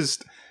it's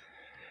just,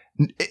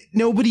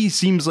 nobody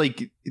seems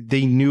like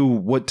they knew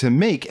what to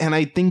make. And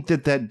I think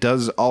that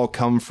does all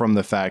come from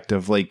the fact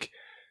of like,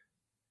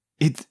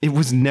 it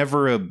was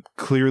never it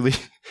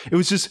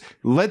was just,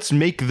 let's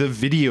make the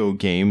video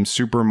game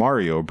Super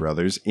Mario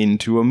Brothers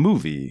into a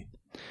movie.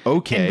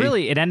 Okay. And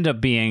really, it ended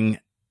up being,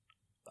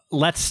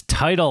 let's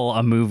title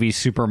a movie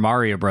Super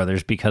Mario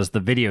Brothers because the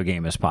video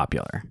game is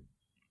popular.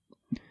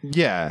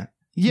 Yeah.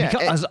 Yeah.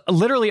 Because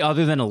literally,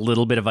 other than a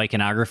little bit of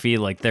iconography,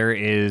 like, there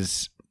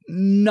is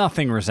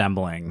nothing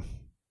resembling.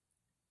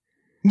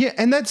 Yeah,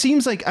 and that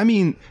seems like, I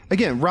mean,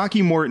 again,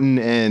 Rocky Morton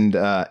and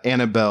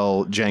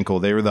Annabelle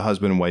Jankel, they were the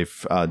husband and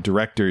wife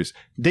directors.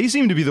 They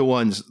seem to be the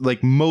ones,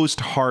 like, most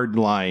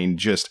hardline,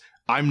 just,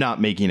 I'm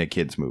not making a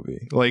kids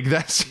movie. Like,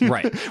 that's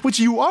right. Which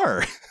you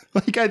are.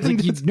 Like, I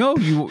think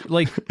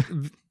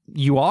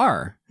you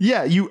are.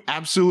 Yeah, you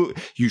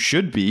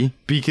should be,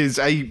 because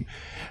I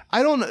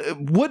don't know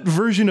what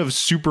version of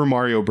Super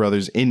Mario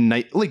Brothers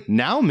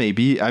now,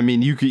 maybe. I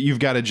mean, you've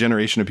got a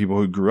generation of people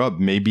who grew up.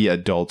 Maybe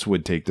adults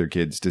would take their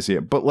kids to see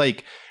it, but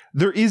like,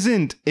 there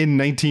isn't in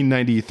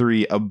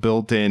 1993 a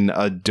built-in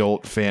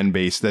adult fan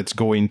base that's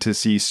going to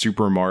see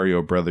Super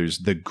Mario Brothers,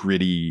 the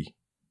gritty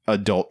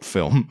adult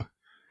film.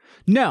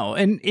 No,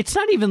 and it's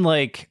not even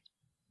like,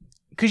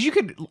 because you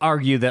could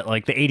argue that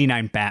like the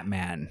 '89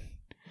 Batman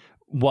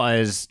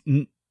was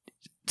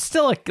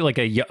still like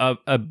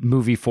a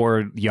movie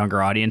for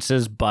younger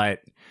audiences,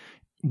 but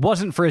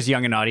wasn't for as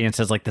young an audience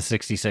as like the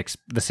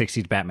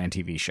 60s Batman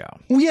TV show.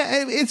 Well,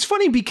 yeah, it's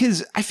funny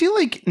because I feel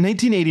like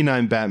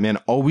 1989 Batman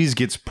always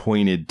gets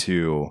pointed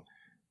to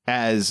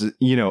as,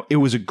 it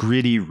was a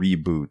gritty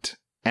reboot.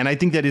 And I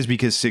think that is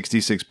because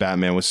 66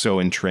 Batman was so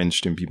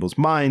entrenched in people's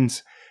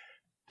minds.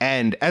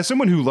 And as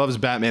someone who loves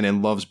Batman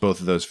and loves both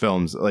of those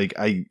films, like,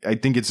 I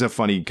think it's a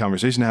funny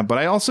conversation to have, but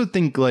I also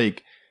think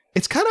like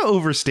it's kind of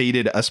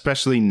overstated,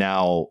 especially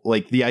now,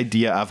 like the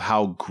idea of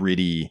how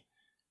gritty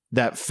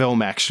that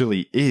film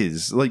actually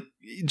is. Like,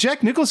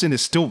 Jack Nicholson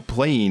is still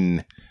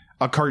playing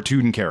a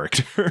cartoon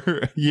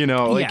character,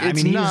 like,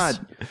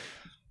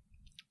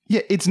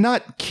 yeah, it's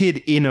not kid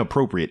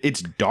inappropriate.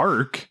 It's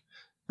dark.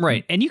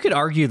 Right. And you could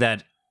argue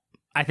that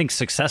I think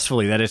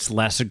successfully, that it's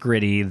less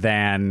gritty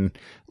than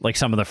like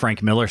some of the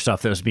Frank Miller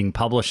stuff that was being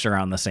published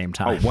around the same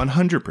time.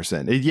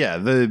 100%. Yeah,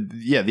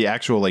 the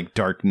actual like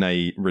Dark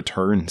Knight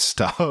Return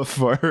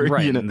stuff, or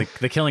right. you know, And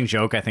the Killing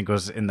Joke, I think,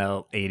 was in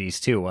the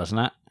 80s too,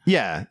 wasn't it?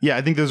 Yeah,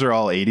 I think those are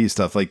all 80s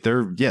stuff. Like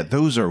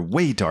those are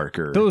way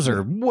darker. Those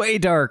are way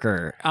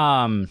darker.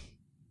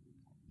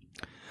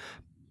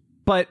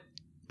 But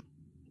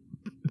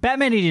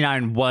Batman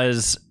 89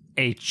 was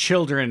a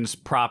children's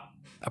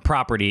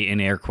property, in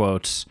air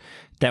quotes,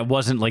 that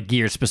wasn't like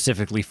geared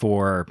specifically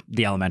for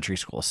the elementary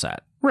school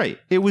set. Right.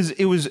 It was,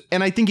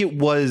 and I think it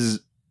was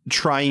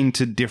trying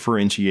to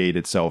differentiate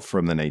itself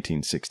from the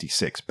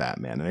 1966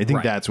 Batman. And I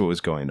think that's what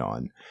was going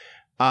on.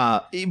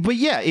 But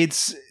yeah,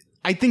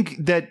 I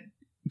think that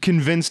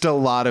convinced a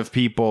lot of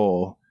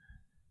people.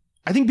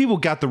 I think people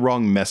got the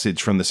wrong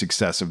message from the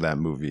success of that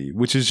movie,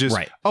 which is just,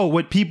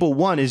 what people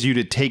want is you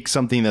to take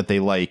something that they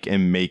like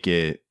and make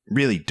it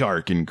really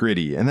dark and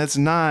gritty. And that's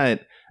not,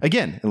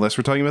 again, unless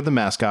we're talking about the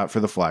mascot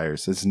for the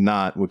Flyers, it's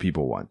not what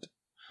people want.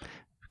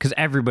 Because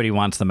everybody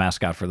wants the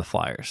mascot for the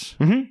Flyers.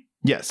 Mm-hmm.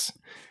 Yes.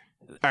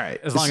 All right.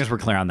 As long as we're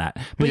clear on that.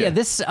 But yeah,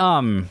 this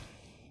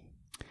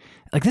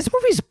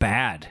movie's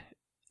bad.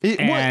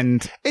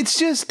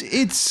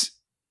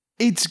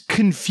 It's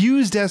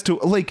confused as to,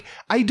 like,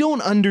 I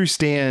don't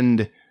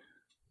understand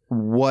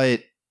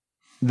what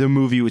the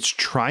movie was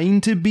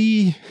trying to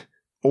be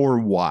or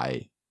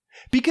why.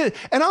 Because,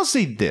 and I'll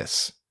say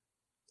this,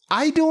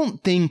 I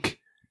don't think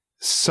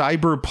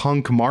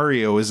Cyberpunk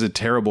Mario is a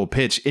terrible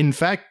pitch. In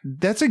fact,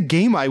 that's a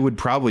game I would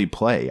probably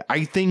play.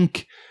 I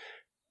think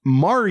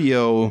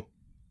Mario,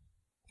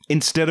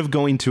 instead of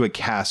going to a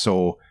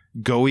castle,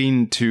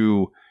 going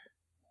to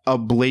a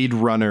Blade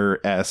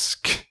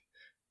Runner-esque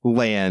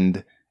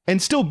land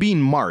and still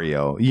being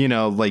Mario, you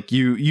know, like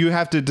you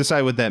have to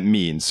decide what that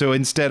means. So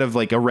instead of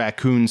like a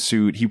raccoon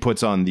suit, he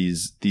puts on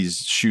these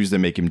shoes that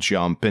make him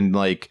jump, and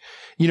like,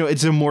 you know,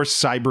 it's a more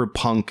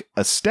cyberpunk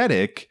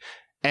aesthetic.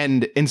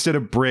 And instead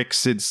of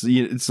bricks, it's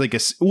like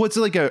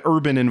a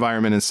urban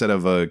environment instead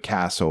of a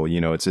castle. You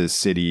know, it's a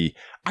city.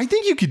 I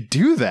think you could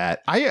do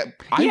that. I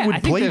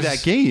would play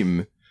that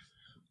game.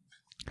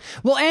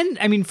 Well, and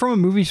I mean, from a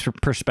movie's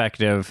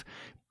perspective,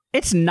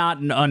 it's not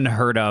an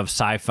unheard of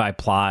sci-fi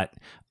plot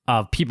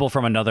of people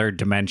from another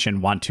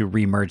dimension want to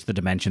remerge the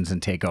dimensions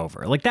and take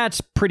over. Like, that's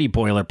pretty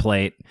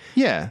boilerplate.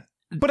 Yeah,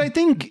 but I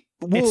think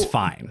it's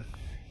fine.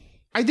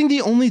 I think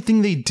the only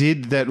thing they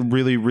did that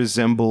really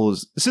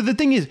resembles... So the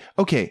thing is,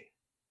 okay,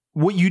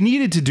 what you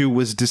needed to do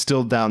was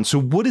distill down. So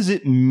what does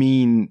it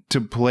mean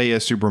to play a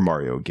Super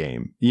Mario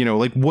game? You know,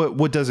 like,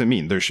 what does it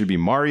mean? There should be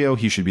Mario.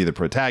 He should be the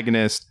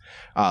protagonist.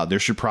 There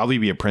should probably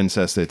be a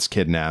princess that's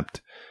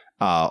kidnapped.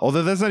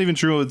 Although that's not even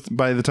true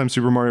by the time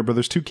Super Mario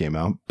Brothers 2 came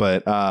out.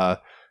 But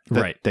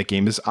that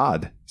game is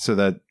odd. So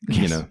that,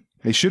 you know,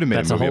 they should have made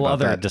a movie about that. That's a whole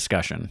other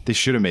discussion. They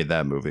should have made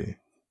that movie.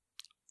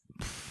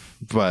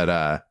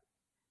 But...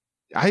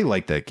 I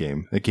like that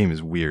game. That game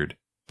is weird,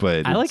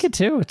 but I like it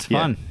too. It's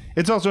fun. Yeah.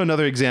 It's also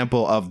another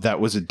example of that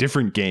was a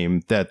different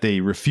game that they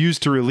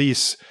refused to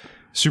release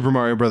Super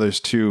Mario Brothers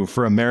 2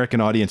 for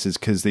American audiences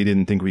because they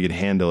didn't think we could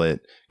handle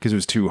it because it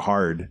was too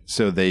hard.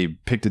 So they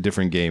picked a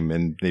different game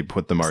and they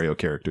put the Mario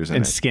characters in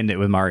and it. Skinned it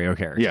with Mario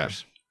characters. Yeah.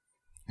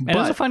 And it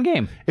was a fun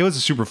game. It was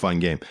a super fun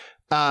game.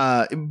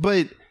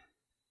 But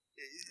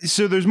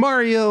so there's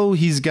Mario.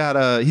 He's got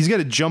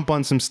to jump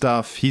on some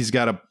stuff. He's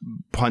got to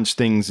punch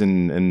things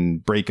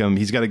and break them.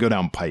 He's got to go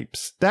down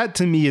pipes. That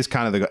to me is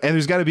kind of and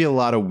there's got to be a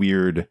lot of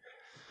weird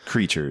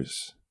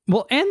creatures.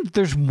 Well, and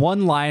there's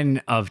one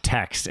line of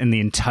text in the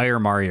entire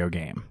Mario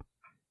game.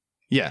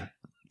 Yeah.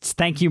 It's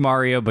 "Thank you,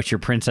 Mario, but your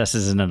princess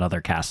is in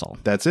another castle."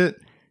 That's it.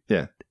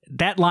 Yeah.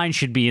 That line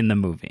should be in the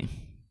movie.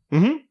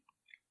 Mm-hmm.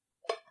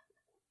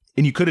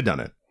 And you could have done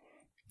it.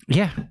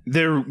 Yeah.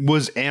 There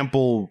was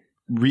ample...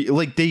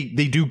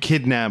 they do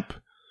kidnap,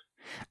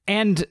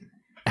 and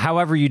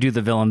however you do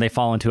the villain, they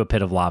fall into a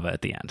pit of lava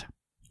at the end.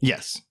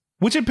 Yes,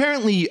 which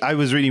apparently I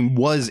was reading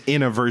was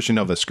in a version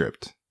of a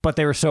script, but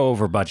they were so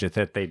over budget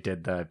that they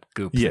did the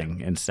goop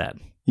thing instead.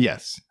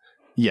 Yes,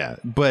 yeah,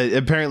 but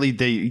apparently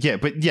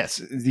but yes,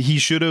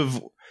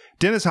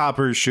 Dennis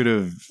Hopper should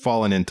have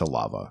fallen into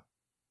lava.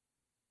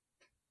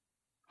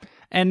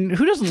 And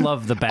who doesn't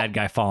love the bad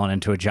guy falling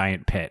into a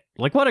giant pit?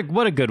 Like, what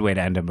a good way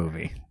to end a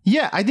movie.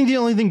 Yeah, I think the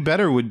only thing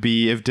better would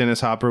be if Dennis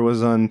Hopper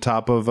was on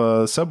top of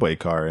a subway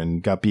car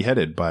and got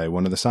beheaded by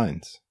one of the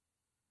signs.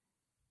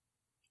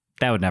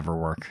 That would never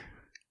work.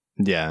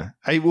 Yeah.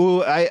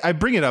 I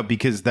bring it up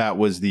because that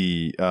was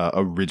the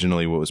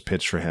originally what was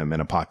pitched for him in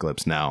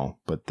Apocalypse Now,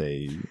 but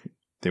they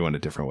went a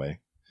different way.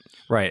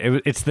 Right.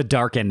 It's the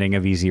dark ending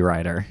of Easy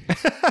Rider.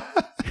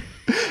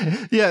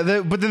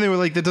 Yeah, but then they were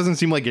like, that doesn't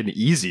seem like an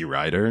easy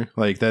rider.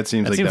 Like, that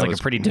seems like a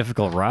pretty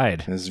difficult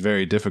ride. It's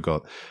very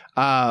difficult.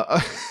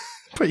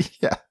 But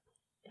yeah.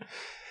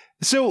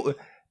 So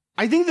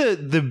I think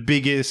the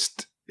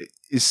biggest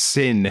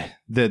sin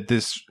that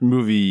this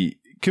movie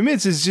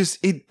commits is just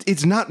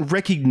it's not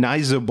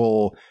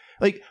recognizable.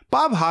 Like,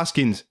 Bob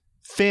Hoskins,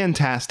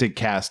 fantastic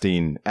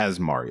casting as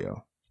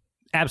Mario.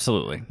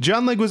 Absolutely.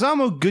 John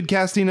Leguizamo, good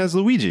casting as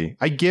Luigi.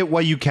 I get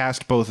why you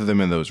cast both of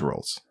them in those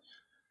roles.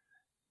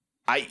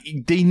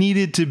 They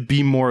needed to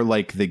be more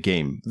like the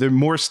game. There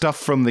more stuff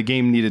from the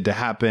game needed to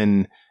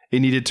happen.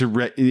 It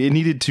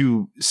needed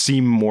to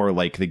seem more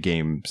like the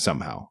game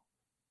somehow.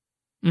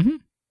 Mm-hmm.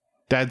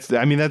 That's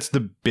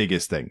the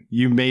biggest thing.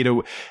 You made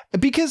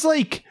because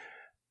like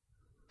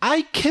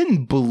I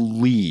can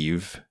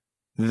believe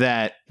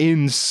that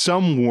in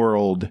some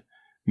world,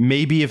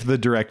 maybe if the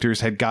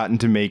directors had gotten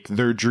to make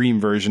their dream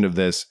version of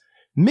this,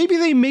 maybe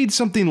they made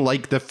something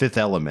like The Fifth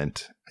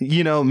Element.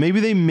 You know, maybe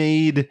they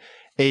made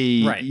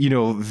a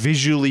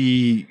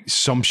visually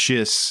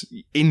sumptuous,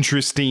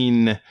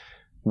 interesting,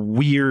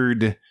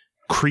 weird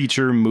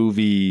creature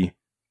movie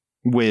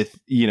with,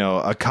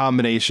 a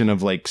combination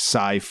of like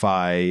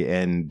sci-fi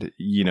and,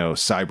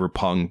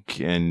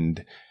 cyberpunk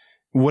and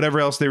whatever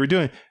else they were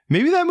doing.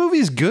 Maybe that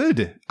movie's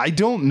good. I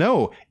don't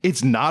know.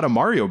 It's not a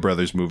Mario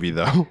Brothers movie,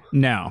 though.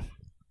 No.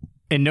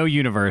 In no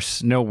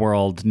universe, no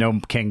world, no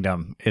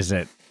kingdom is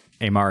it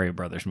a Mario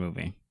Brothers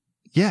movie.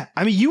 Yeah.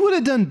 I mean, you would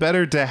have done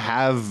better to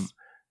have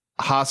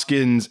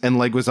Hoskins and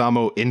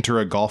Leguizamo enter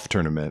a golf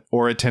tournament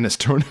or a tennis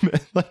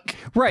tournament.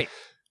 Right.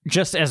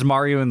 Just as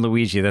Mario and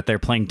Luigi, that they're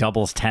playing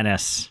doubles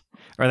tennis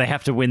or they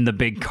have to win the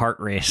big kart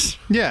race.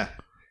 Yeah.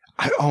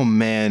 Oh,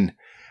 man.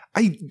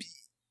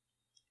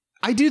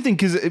 I do think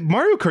because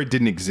Mario Kart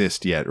didn't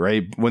exist yet,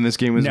 right? When this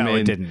game was made. No,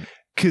 it didn't.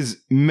 Because,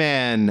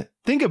 man,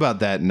 think about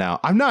that now.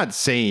 I'm not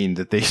saying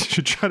that they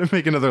should try to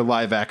make another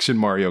live action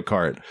Mario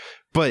Kart,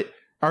 but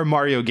our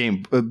Mario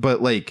game,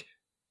 but like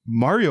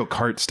Mario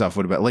Kart stuff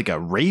would have been like a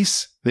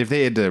race. If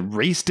they had to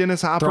race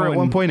Dennis Hopper throwing at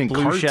one point in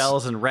blue carts.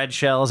 shells and red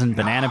shells and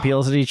banana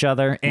peels at each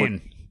other.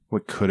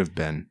 What could have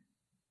been?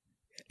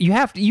 You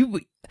have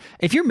to,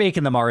 if you're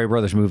making the Mario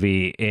Brothers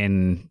movie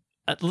in,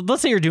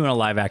 let's say you're doing a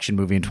live action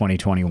movie in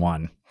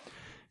 2021.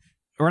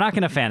 We're not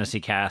going to fantasy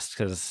cast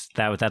because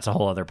that's a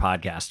whole other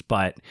podcast,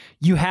 but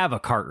you have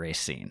a kart race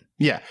scene.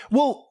 Yeah.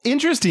 Well,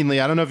 interestingly,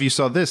 I don't know if you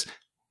saw this.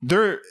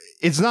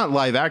 It's not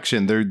live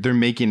action. They're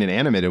making an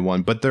animated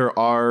one, but there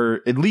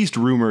are at least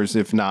rumors,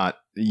 if not,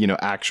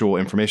 actual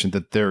information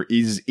that there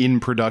is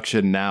in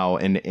production now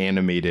an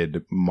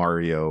animated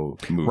Mario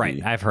movie.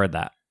 Right. I've heard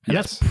that. And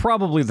yes. That's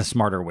probably the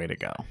smarter way to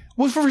go.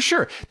 Well, for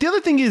sure. The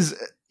other thing is,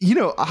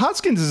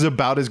 Hoskins is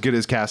about as good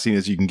as casting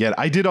as you can get.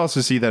 I did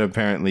also see that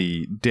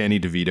apparently Danny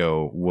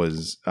DeVito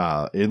was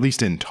at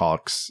least in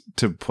talks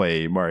to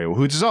play Mario,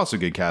 which is also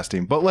good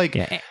casting. But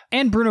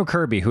and Bruno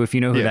Kirby, who, if you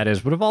know who that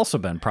is, would have also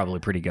been probably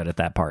pretty good at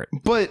that part.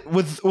 But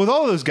with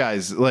all those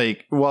guys,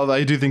 like, while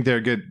I do think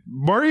they're good,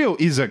 Mario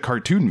is a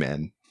cartoon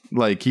man.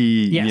 Like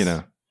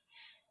so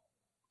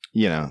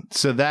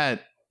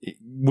that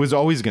was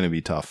always going to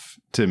be tough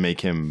to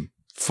make him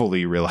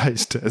fully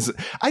realized as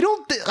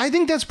I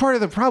think that's part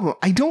of the problem.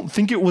 I don't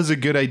think it was a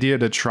good idea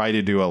to try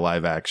to do a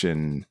live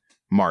action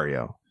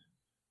Mario.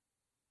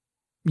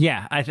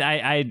 Yeah,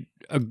 I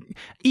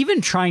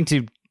even trying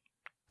to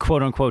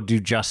quote unquote do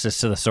justice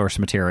to the source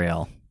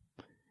material.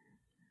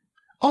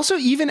 Also,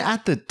 even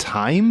at the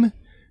time,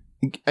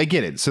 I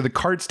get it. So the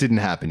karts didn't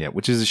happen yet,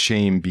 which is a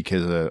shame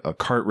because a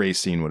kart race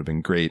scene would have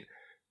been great.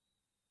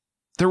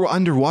 There were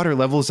underwater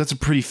levels. That's a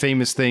pretty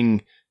famous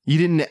thing. You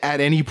didn't at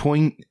any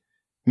point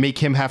make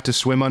him have to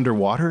swim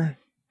underwater,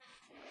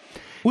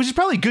 which is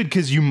probably good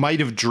because you might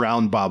have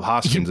drowned Bob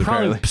Hoskins.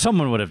 Apparently,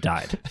 someone would have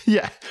died.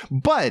 Yeah,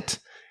 but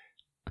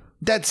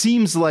that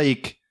seems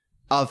like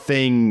a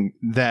thing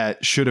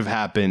that should have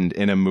happened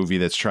in a movie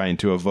that's trying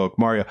to evoke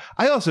Mario.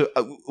 I also,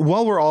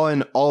 while we're all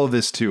in all of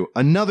this too,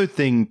 another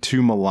thing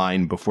to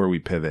malign before we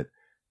pivot.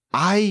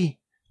 I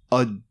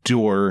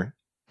adore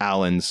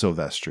Alan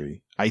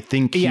Silvestri. I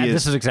think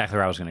this is exactly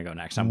where I was going to go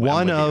next. I'm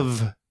one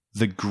of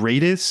the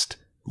greatest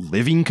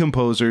living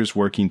composers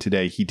working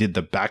today. He did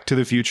the Back to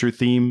the Future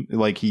theme.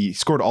 Like, he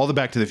scored all the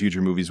Back to the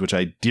Future movies, which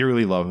I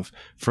dearly love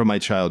from my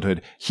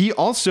childhood. He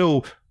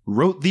also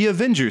wrote the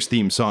Avengers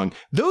theme song.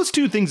 Those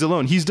two things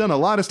alone, he's done a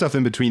lot of stuff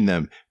in between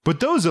them,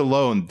 but those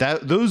alone,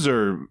 those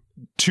are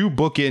two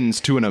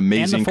bookends to an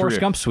amazing and the Forrest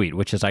career. Gump suite,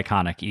 which is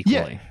iconic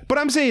equally. Yeah, but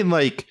I'm saying,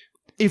 like,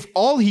 if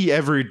all he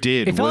ever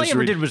did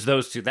was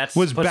those two,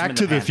 was Back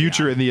to the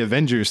Future and the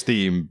Avengers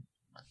theme,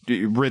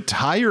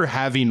 retire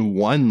having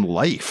one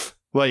life.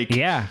 Like,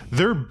 yeah,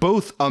 they're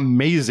both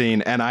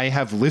amazing, and I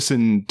have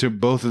listened to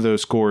both of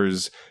those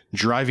scores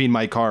driving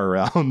my car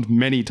around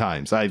many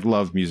times. I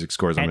love music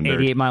scores. I'm a nerd.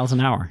 88 miles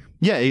an hour.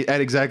 Yeah,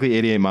 at exactly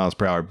 88 miles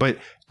per hour. But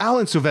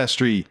Alan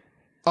Silvestri,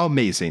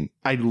 amazing.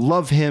 I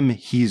love him.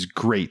 He's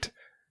great.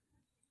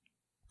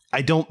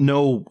 I don't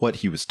know what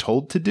he was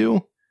told to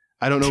do.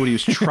 I don't know what he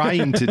was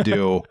trying to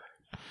do.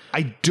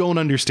 I don't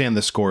understand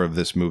the score of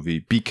this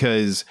movie,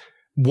 because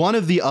one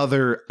of the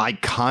other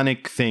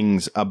iconic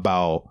things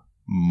about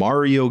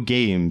Mario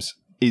games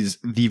is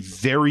the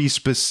very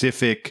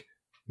specific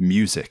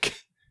music,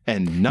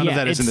 and none of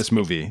that is in this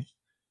movie.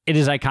 It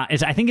is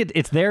iconic. I think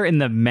it's there in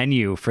the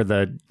menu for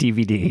the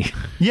DVD.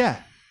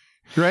 Yeah,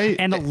 right.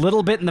 And a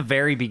little bit in the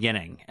very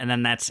beginning, and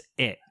then that's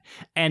it.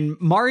 And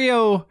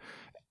Mario,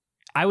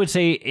 I would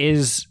say,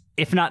 is,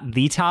 if not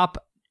the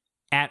top,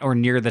 at or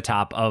near the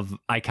top of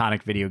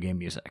iconic video game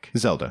music.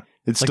 Zelda.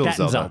 It's Like still that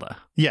and Zelda. Zelda.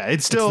 Yeah,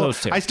 it's still.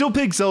 those two. I still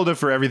pick Zelda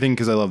for everything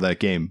because I love that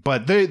game.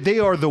 But they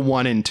are the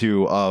 1 and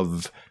 2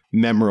 of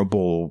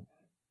memorable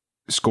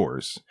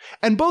scores,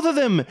 and both of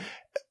them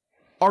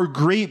are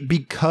great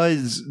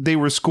because they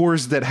were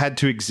scores that had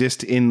to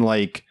exist in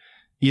like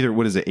either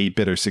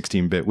 8-bit or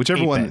 16-bit,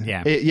 whichever 8-bit, one.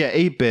 yeah.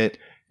 8-bit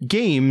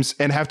games,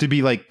 and have to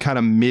be like kind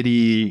of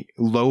MIDI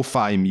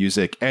lo-fi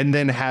music, and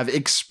then have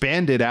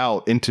expanded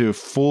out into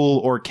full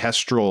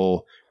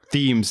orchestral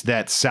themes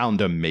that sound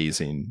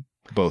amazing.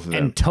 Both of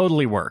them. And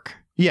totally work.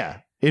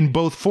 Yeah, in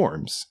both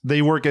forms.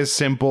 They work as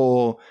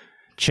simple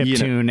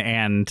Chiptune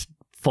and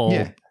full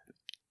Yeah.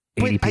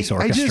 80-piece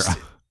orchestra.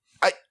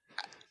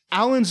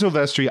 Alan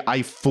Silvestri,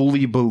 I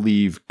fully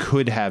believe,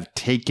 could have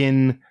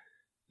taken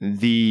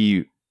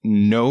the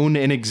known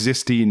and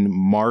existing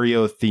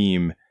Mario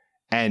theme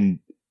and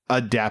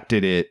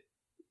adapted it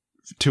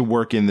to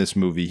work in this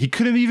movie. He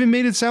could have even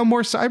made it sound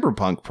more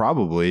cyberpunk,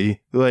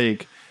 probably.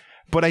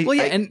 But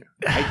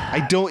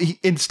I don't.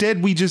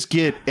 Instead, we just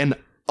get an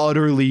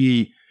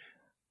utterly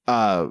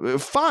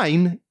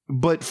fine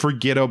but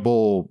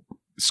forgettable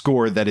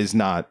score that is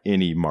not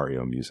any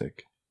Mario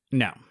music.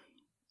 No.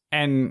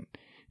 And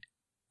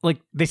like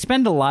they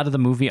spend a lot of the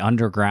movie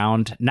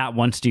underground. Not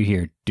once do you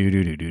hear do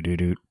do do do do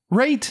do.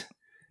 Right?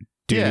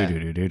 Do Yeah. do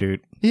do do do.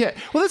 Yeah.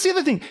 Well, that's the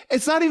other thing.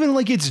 It's not even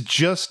like it's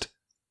just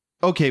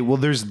okay, well,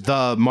 there's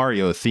the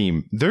Mario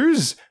theme.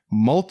 There's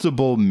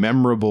multiple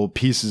memorable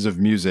pieces of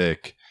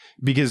music.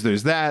 Because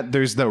there's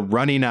the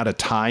running out of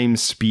time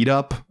speed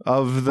up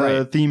of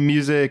the theme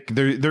music.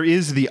 There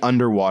is the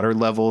underwater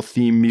level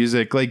theme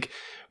music. Like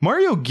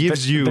Mario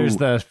gives you. There's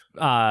the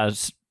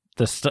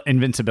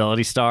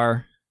invincibility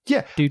star.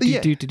 Yeah. I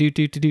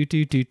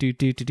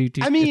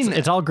mean,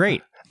 it's all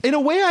great. In a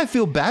way, I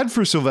feel bad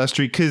for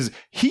Silvestri because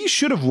he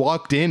should have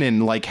walked in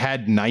and like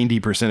had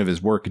 90% of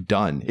his work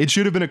done. It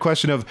should have been a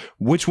question of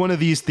which one of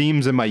these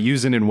themes am I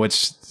using in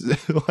which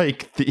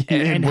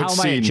and how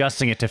am I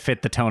adjusting it to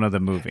fit the tone of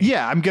the movie?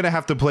 Yeah, I'm gonna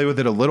have to play with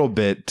it a little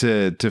bit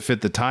to fit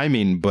the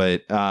timing,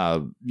 but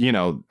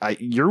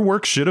your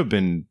work should have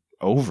been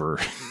over.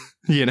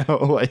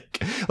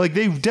 Like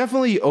they've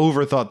definitely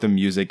overthought the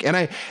music.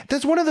 And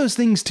that's one of those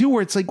things too,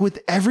 where it's like with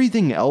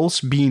everything else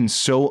being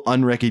so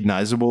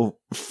unrecognizable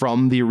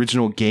from the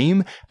original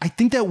game, I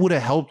think that would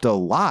have helped a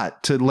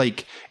lot to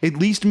like at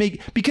least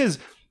because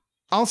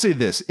I'll say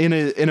this, in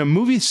a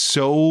movie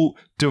so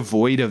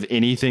devoid of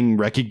anything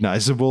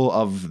recognizable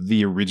of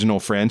the original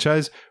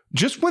franchise,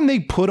 just when they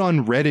put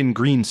on red and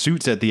green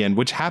suits at the end,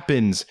 which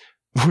happens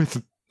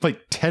with like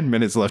 10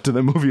 minutes left in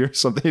the movie or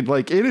something,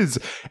 like it is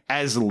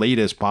as late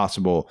as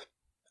possible.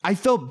 I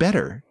felt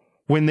better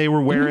when they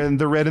were wearing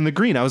the red and the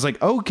green. I was like,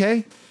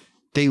 okay,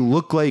 they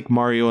look like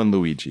Mario and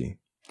Luigi.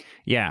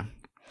 Yeah.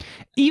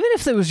 Even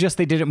if it was just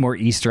they did it more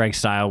Easter egg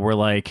style, where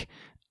like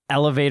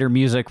elevator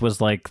music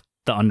was like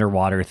the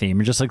underwater theme,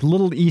 or just like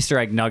little Easter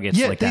egg nuggets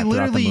like that. Yeah, they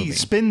literally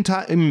spend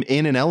time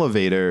in an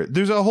elevator.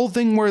 There's a whole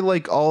thing where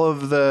like all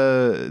of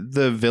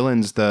the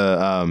villains,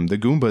 the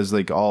Goombas,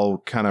 like all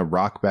kind of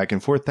rock back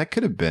and forth. That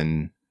could have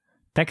been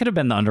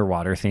the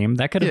underwater theme.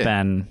 That could have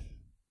been.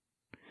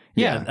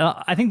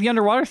 Yeah, I think the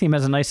underwater theme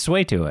has a nice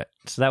sway to it,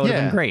 so that would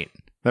have been great.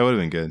 That would have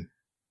been good.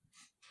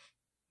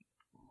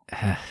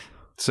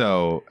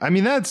 So, I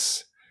mean, I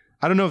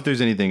don't know if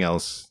there's anything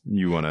else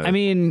you want to. I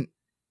mean,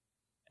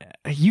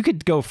 you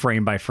could go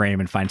frame by frame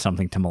and find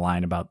something to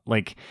malign about,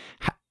 like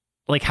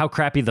how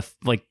crappy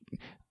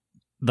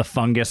the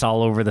fungus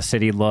all over the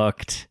city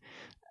looked,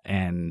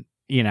 and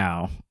I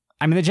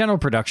mean, the general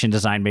production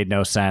design made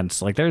no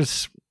sense. Like,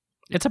 it's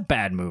a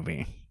bad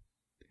movie,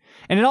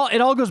 and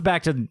it all goes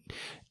back to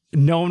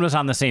no one was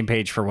on the same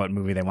page for what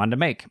movie they wanted to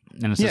make,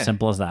 and it's as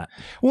simple as that.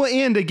 Well,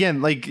 and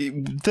again, like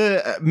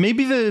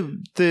maybe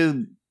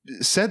the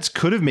sets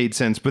could have made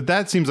sense, but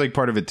that seems like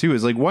part of it too.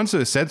 Is like once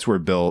the sets were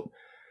built,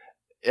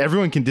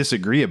 everyone can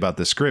disagree about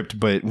the script,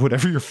 but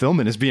whatever you're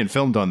filming is being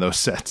filmed on those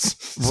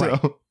sets. So,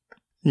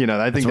 right.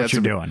 I think that's what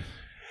you're doing.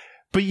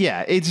 But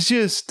yeah, it's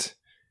just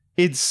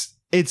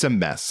it's a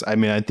mess. I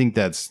mean, I think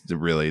that's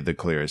really the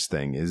clearest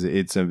thing. Is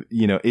it's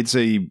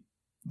a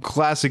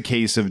classic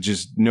case of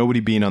just nobody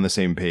being on the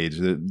same page.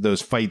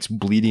 Those fights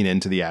bleeding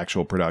into the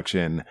actual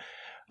production,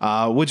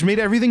 which made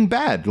everything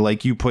bad.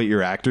 Like you put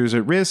your actors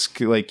at risk.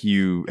 Like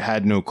you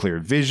had no clear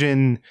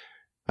vision.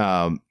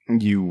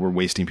 You were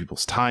wasting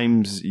people's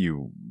times.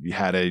 You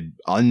had a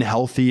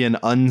unhealthy and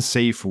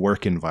unsafe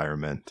work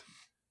environment.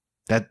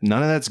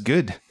 None of that's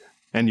good.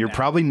 And you're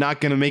probably not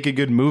going to make a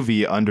good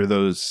movie under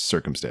those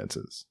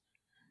circumstances.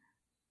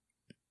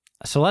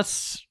 So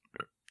let's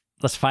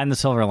find the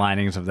silver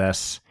linings of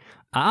this.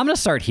 I'm going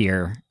to start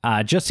here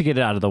just to get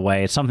it out of the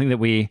way. It's something that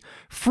we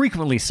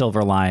frequently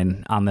silver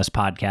line on this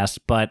podcast,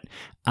 but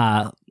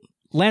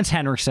Lance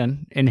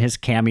Henriksen, in his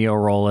cameo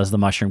role as the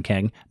Mushroom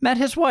King, met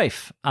his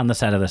wife on the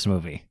set of this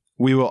movie.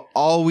 We will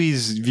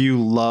always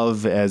view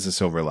love as a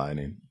silver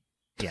lining.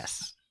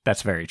 Yes,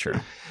 that's very true.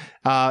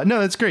 No,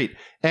 that's great.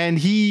 And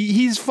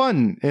he's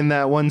fun in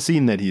that one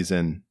scene that he's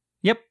in.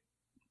 Yep.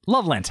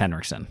 Love Lance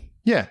Henriksen.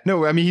 Yeah,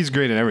 no, I mean, he's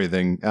great in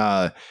everything.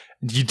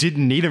 You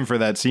didn't need him for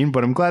that scene,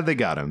 but I'm glad they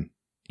got him.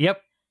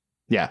 Yep.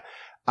 Yeah.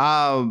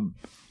 I've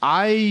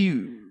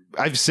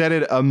said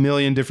it a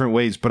million different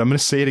ways, but I'm going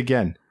to say it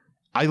again.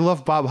 I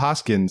love Bob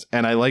Hoskins,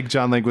 and I like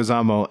John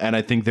Leguizamo, and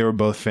I think they were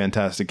both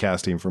fantastic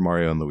casting for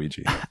Mario and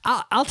Luigi.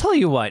 I'll tell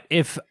you what,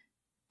 if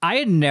I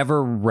had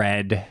never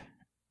read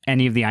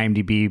any of the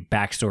IMDb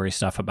backstory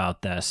stuff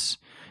about this,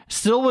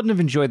 still wouldn't have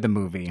enjoyed the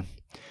movie.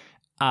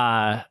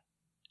 But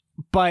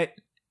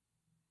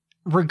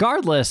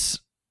regardless,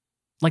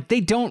 like,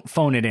 they don't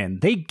phone it in.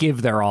 They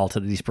give their all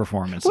to these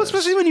performances. Well,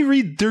 especially when you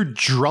read they're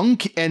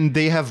drunk and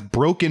they have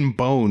broken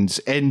bones,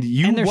 and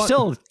they're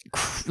still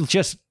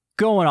just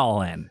going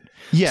all in.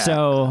 Yeah.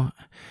 So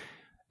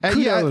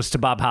kudos to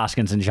Bob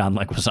Hoskins and John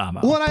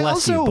Leguizamo. Well, and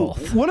Bless you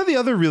both. One of the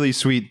other really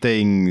sweet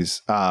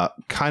things,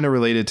 kind of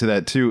related to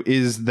that too,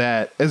 is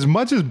that as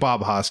much as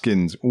Bob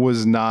Hoskins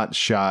was not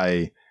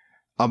shy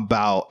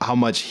about how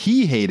much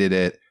he hated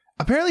it,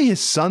 apparently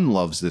his son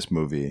loves this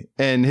movie.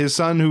 And his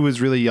son, who was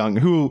really young,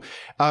 who,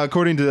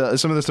 according to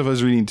some of the stuff I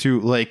was reading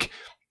too, like,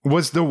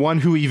 was the one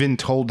who even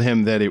told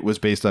him that it was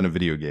based on a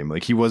video game.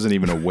 Like, he wasn't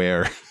even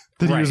aware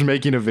that he was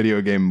making a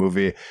video game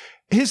movie.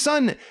 His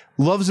son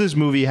loves this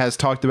movie, has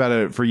talked about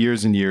it for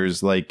years and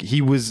years. Like,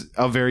 he was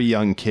a very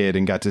young kid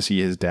and got to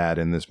see his dad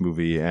in this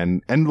movie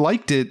and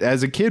liked it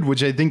as a kid,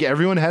 which I think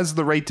everyone has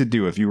the right to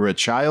do. If you were a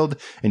child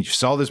and you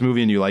saw this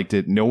movie and you liked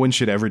it, no one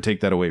should ever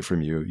take that away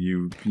from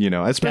you. You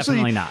know, especially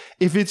Definitely not.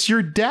 If it's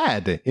your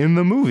dad in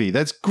the movie.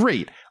 That's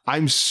great.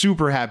 I'm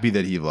super happy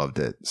that he loved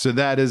it. So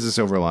that is a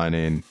silver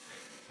lining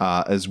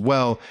as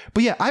well.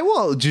 But yeah, I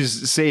will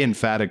just say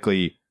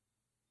emphatically,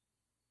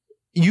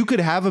 you could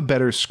have a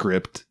better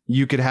script.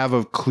 You could have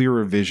a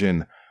clearer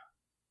vision.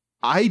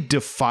 I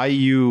defy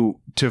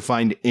you to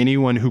find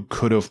anyone who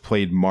could have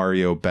played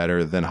Mario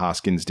better than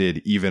Hoskins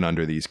did, even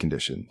under these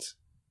conditions.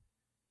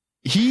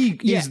 He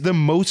is the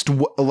most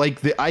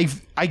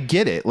I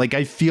get it. Like,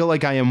 I feel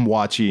like I am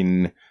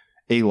watching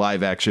a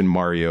live action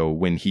Mario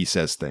when he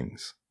says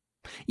things.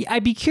 Yeah,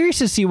 I'd be curious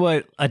to see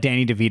what a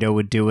Danny DeVito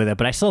would do with it,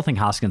 but I still think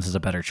Hoskins is a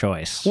better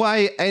choice. Well,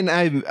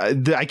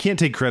 I can't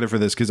take credit for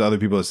this because other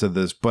people have said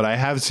this, but I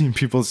have seen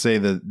people say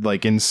that,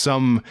 like, in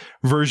some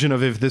version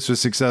of if this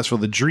was successful,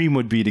 the dream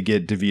would be to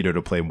get DeVito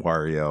to play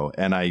Wario,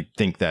 and I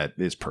think that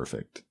is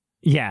perfect.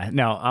 Yeah,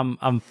 no,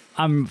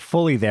 I'm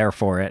fully there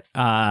for it.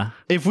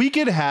 If we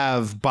could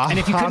have Bob, and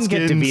if you Hoskins,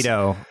 couldn't get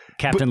DeVito,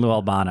 Captain Lou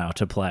Albano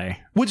to play.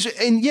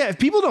 If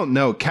people don't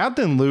know,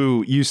 Captain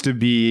Lou used to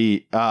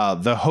be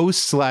the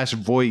host /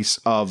 voice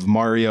of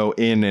Mario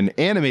in an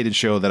animated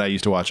show that I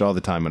used to watch all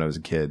the time when I was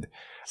a kid.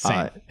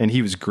 And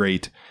he was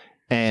great.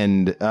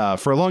 And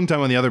for a long time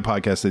on the other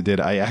podcast I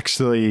did, I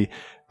actually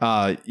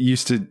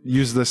used to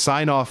use the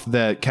sign off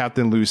that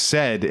Captain Lou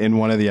said in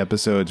one of the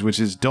episodes, which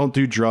is, "Don't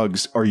do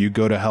drugs or you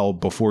go to hell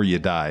before you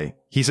die."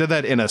 He said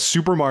that in a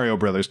Super Mario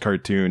Brothers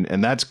cartoon,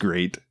 and that's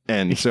great.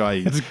 And so I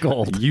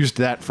used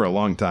that for a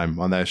long time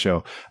on that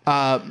show.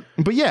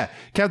 But yeah,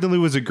 Captain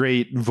Lou was a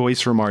great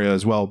voice for Mario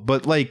as well.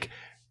 But like,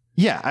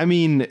 yeah, I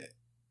mean,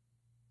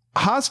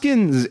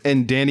 Hoskins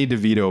and Danny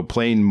DeVito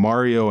playing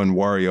Mario and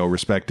Wario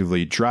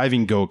respectively,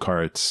 driving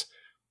go-karts,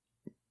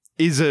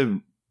 is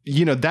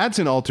that's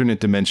an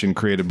alternate dimension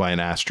created by an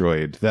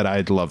asteroid that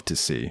I'd love to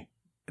see.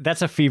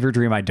 That's a fever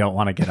dream I don't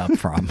want to get up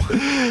from.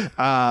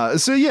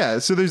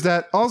 So there's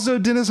that. Also,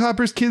 Dennis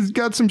Hopper's kids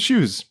got some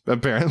shoes,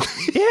 apparently.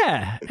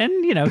 Yeah,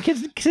 and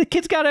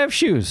kids got to have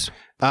shoes.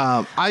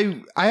 I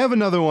have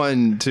another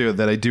one too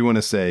that I do want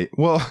to say.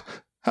 Well,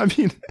 I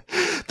mean,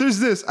 there's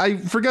this. I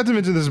forgot to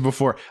mention this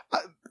before.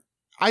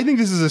 I think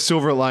this is a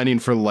silver lining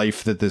for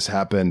life that this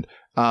happened.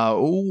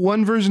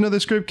 One version of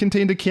the script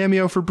contained a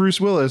cameo for Bruce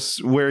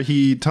Willis, where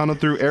he tunneled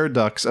through air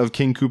ducts of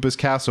King Koopa's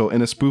castle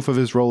in a spoof of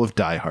his role of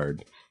Die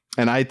Hard.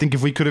 And I think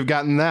if we could have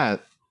gotten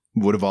that,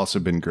 would have also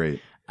been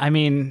great. I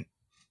mean,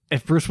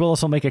 if Bruce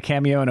Willis will make a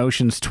cameo in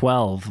Ocean's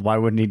 12, why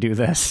wouldn't he do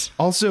this?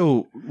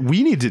 Also,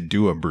 we need to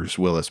do a Bruce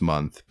Willis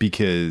month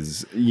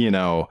because,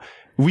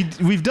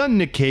 we've done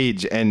Nick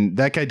Cage and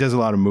that guy does a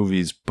lot of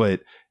movies, but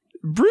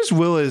Bruce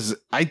Willis,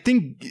 I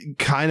think,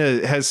 kind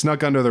of has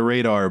snuck under the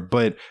radar,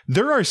 but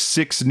there are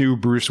 6 new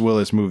Bruce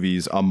Willis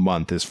movies a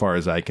month as far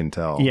as I can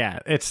tell. Yeah,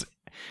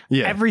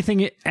 everything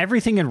in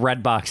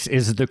Redbox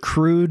is The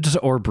Croods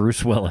or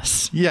Bruce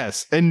Willis.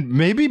 Yes, and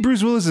maybe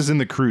Bruce Willis is in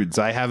The Croods.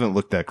 I haven't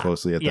looked that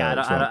closely at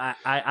that.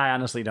 I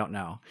honestly don't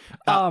know.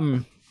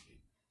 Go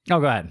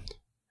ahead.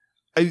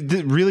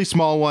 The really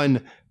small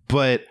one,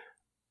 but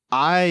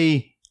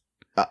I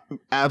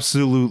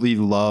absolutely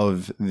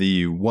love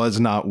the Was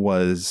Not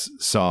Was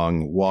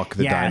song, Walk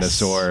the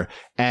Dinosaur.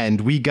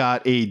 And we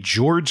got a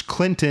George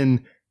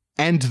Clinton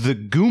and the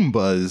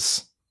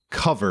Goombas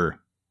cover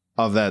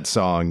of that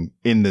song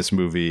in this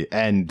movie.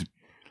 And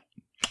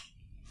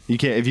I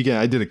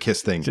did a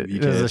kiss thing.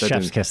 There's a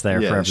chef's kiss there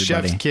for everybody.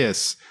 Chef's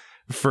kiss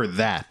for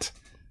that.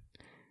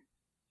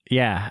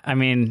 Yeah, I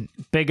mean,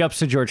 big ups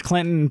to George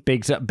Clinton,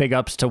 big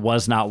ups to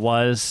Was Not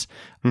Was.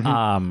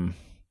 Mm-hmm.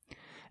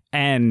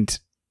 And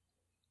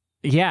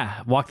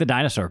yeah, Walk the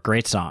Dinosaur,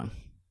 great song.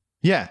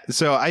 Yeah.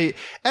 So and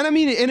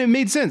it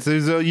made sense.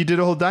 You did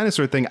a whole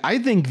dinosaur thing. I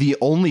think the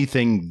only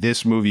thing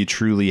this movie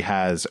truly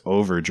has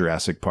over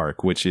Jurassic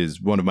Park, which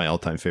is one of my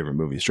all-time favorite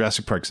movies.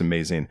 Jurassic Park's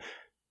amazing.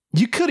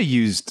 You could have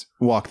used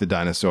Walk the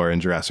Dinosaur in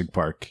Jurassic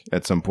Park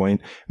at some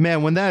point.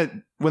 Man, when that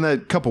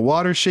cup of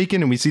water's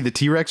shaking and we see the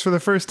T-Rex for the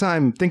first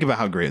time, think about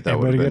how great that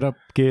would have been. Get up,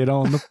 get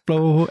on the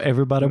floor.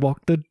 Everybody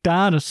walk the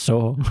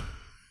dinosaur.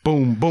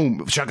 Boom,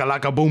 boom,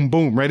 shakalaka, boom,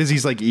 boom. Right as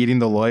he's like eating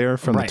the lawyer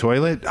from the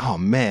toilet. Oh,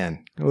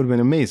 man, it would have been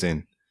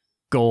amazing.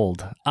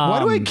 Gold. Why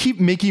do I keep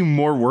making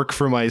more work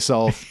for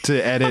myself to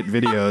edit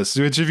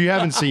videos? Which, if you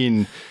haven't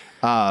seen...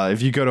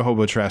 if you go to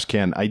Hobo Trash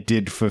Can, I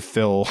did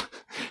fulfill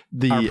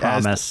the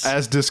promise.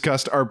 As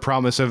discussed, our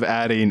promise of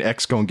adding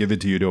X Gon Give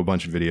It To You to a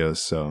bunch of videos.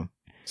 So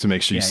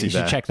make sure you see that. You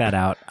should check that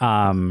out.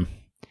 I'm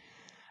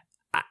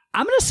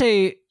going to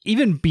say,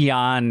 even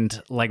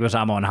beyond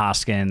Leguizamo and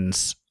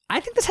Hoskins, I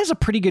think this has a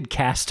pretty good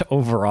cast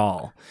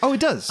overall. Oh, it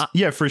does.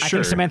 Yeah, for sure.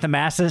 I think Samantha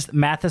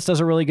Mathis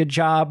does a really good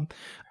job.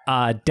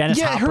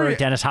 Dennis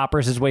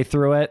Hopper's his way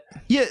through it.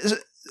 Yeah,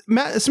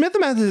 Samantha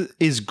Mathis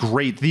is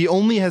great. The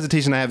only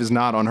hesitation I have is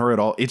not on her at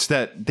all. It's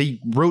that they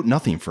wrote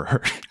nothing for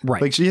her.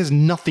 Right. Like, she has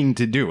nothing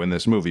to do in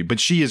this movie, but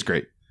she is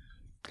great.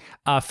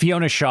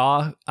 Fiona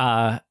Shaw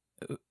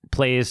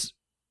plays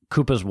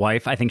Koopa's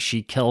wife. I think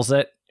she kills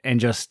it,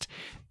 and just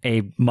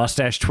a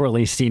mustache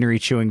twirly, scenery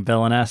chewing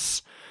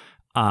villainess.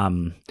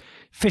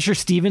 Fisher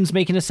Stevens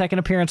making a second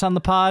appearance on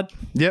the pod.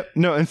 Yep.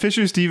 No, and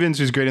Fisher Stevens,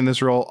 who's great in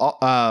this role.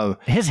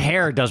 His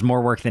hair does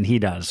more work than he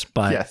does,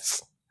 but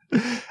yes.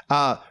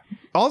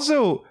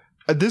 Also,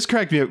 this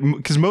cracked me up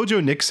because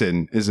Mojo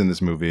Nixon is in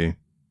this movie,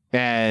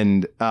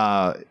 and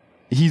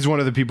he's one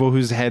of the people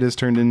whose head is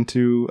turned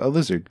into a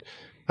lizard.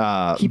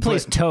 He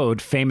plays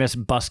Toad, famous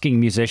busking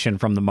musician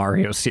from the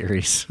Mario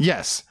series.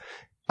 Yes.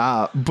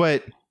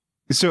 But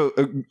so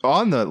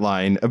on that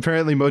line,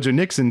 apparently Mojo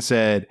Nixon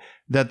said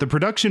that the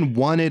production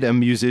wanted a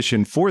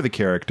musician for the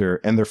character,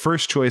 and their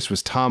first choice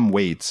was Tom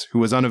Waits, who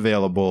was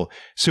unavailable.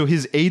 So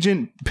his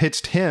agent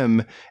pitched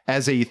him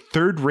as a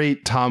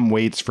third-rate Tom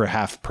Waits for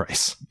half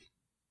price.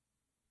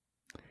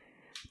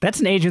 That's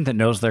an agent that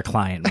knows their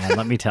client, man,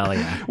 let me tell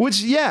you.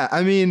 Which, yeah,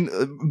 I mean,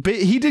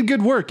 he did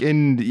good work.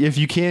 And if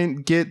you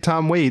can't get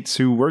Tom Waits,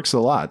 who works a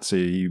lot, so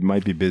you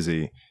might be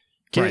busy.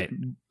 Right.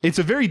 It's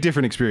a very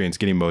different experience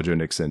getting Mojo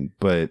Nixon,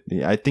 but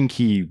I think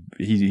he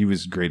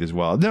was great as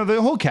well. No,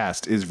 the whole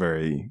cast is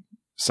very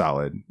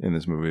solid in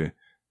this movie.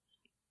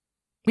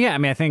 Yeah, I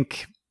mean, I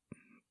think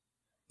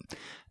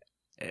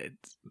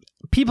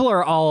people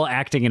are all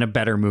acting in a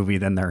better movie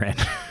than they're in.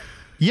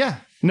 Yeah,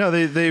 no,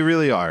 they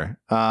really are.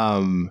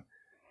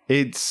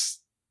 It's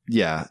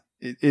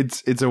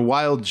a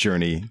wild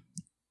journey.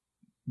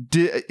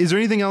 Is there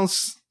anything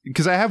else?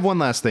 Because I have one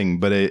last thing,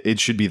 but it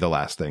should be the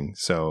last thing.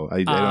 So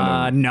I don't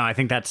know. No, I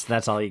think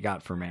that's all you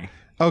got for me.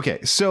 Okay,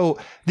 so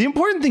the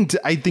important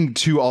thing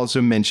to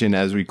also mention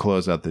as we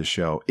close out this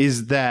show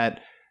is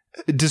that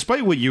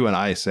despite what you and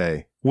I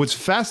say, what's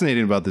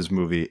fascinating about this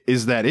movie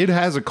is that it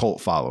has a cult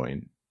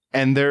following.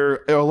 And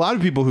there are a lot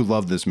of people who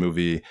love this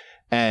movie,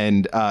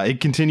 and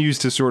it continues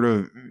to sort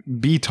of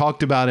be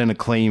talked about and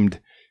acclaimed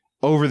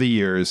over the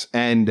years.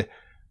 And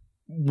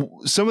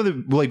some of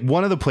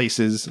one of the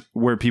places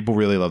where people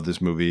really love this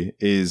movie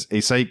is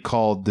a site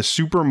called the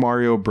Super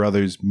Mario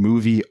Brothers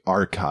Movie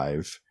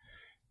Archive.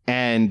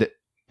 And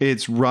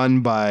it's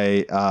run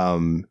by, So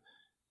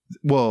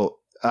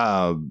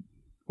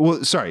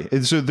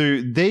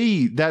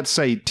that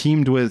site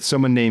teamed with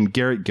someone named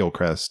Garrett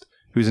Gilchrist,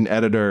 who's an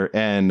editor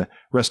and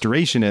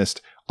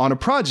restorationist, on a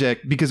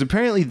project because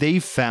apparently they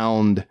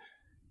found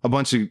a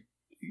bunch of,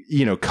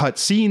 cut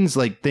scenes,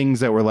 like things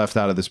that were left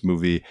out of this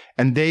movie.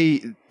 And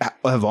they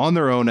have on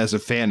their own as a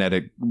fan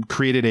edit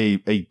created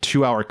a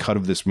 2-hour cut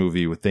of this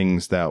movie with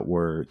things that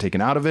were taken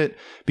out of it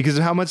because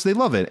of how much they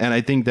love it. And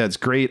I think that's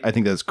great. I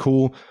think that's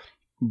cool.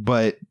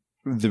 But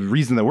the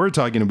reason that we're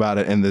talking about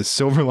it and the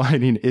silver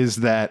lining is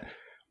that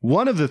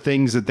one of the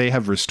things that they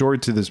have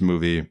restored to this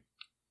movie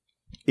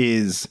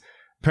is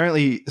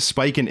apparently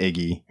Spike and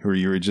Iggy, who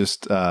you were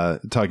just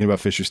talking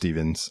about, Fisher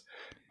Stevens.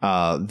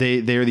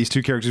 They are these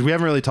two characters. We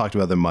haven't really talked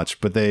about them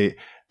much, but they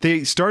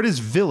start as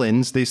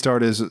villains. They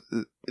start as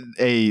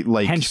a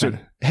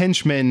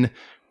henchmen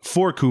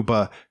for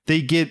Koopa.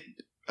 They get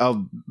a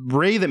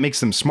ray that makes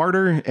them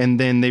smarter, and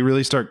then they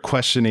really start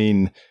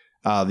questioning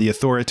the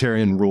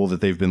authoritarian rule that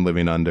they've been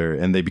living under,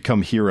 and they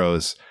become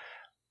heroes.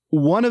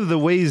 One of the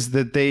ways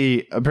that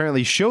they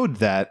apparently showed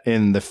that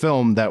in the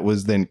film that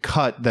was then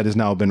cut, that has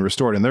now been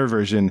restored in their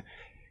version,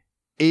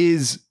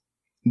 is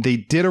they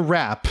did a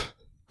rap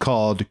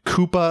called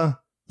Koopa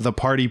the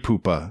Party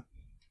Poopa.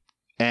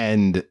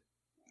 And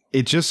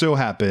it just so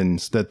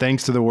happens that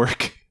thanks to the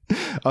work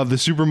of the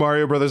Super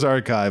Mario Brothers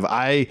Archive,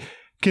 I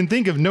can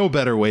think of no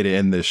better way to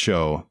end this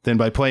show than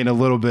by playing a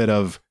little bit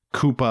of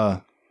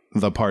Koopa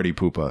the Party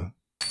Poopa.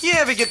 You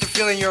ever Ever get the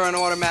feeling you're an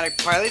automatic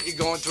pilot? You're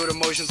going through the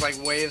motions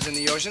like waves in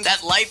the ocean?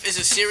 That life is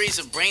a series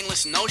of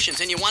brainless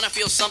notions, and you want to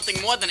feel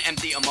something more than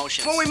empty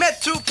emotions. Well, we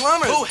met two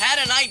plumbers. Who had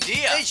an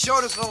idea. They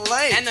showed us the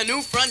light. And the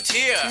new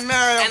frontier.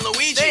 Mario. And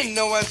Luigi. They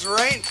know what's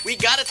right. We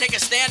gotta take a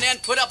stand and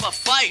put up a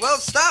fight. Well,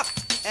 stop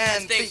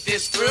and think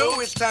this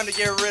through. It's time to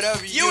get rid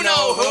of you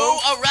know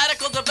who. A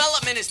radical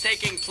development is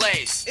taking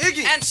place.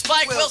 Iggy. And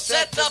Spike will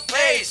set the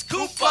pace.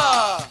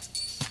 Koopa.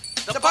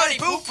 The party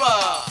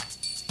pooper.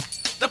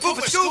 The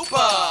pooper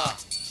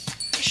scooper.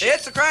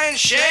 It's a crying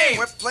shame.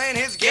 We're playing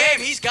his game.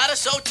 He's got us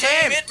so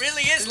tame. It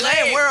really is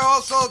lame. We're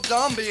all so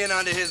dumb being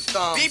under his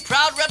thumb. Be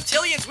proud,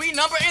 reptilians. We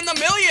number in the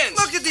millions.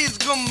 Look at these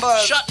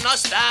Goombas. Shutting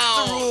us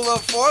down. The rule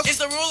of force is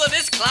the rule of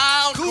this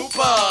clown.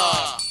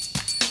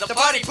 Koopa. The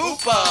party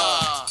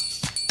pooper.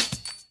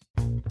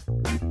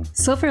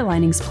 Silver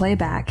Linings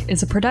Playback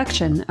is a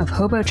production of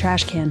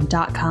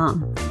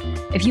HoboTrashCan.com.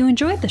 If you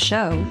enjoyed the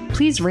show,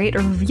 please rate or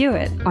review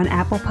it on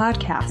Apple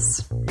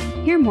Podcasts.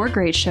 Hear more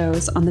great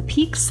shows on the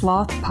Peak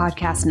Sloth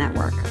Podcast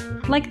Network,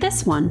 like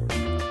this one.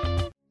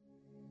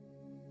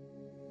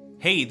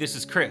 Hey, this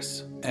is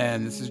Chris.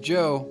 And this is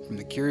Joe from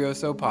the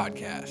Curioso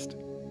Podcast.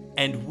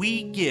 And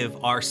we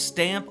give our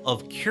stamp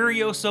of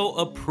Curioso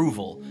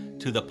approval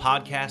to the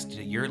podcast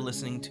that you're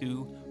listening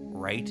to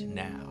right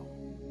now.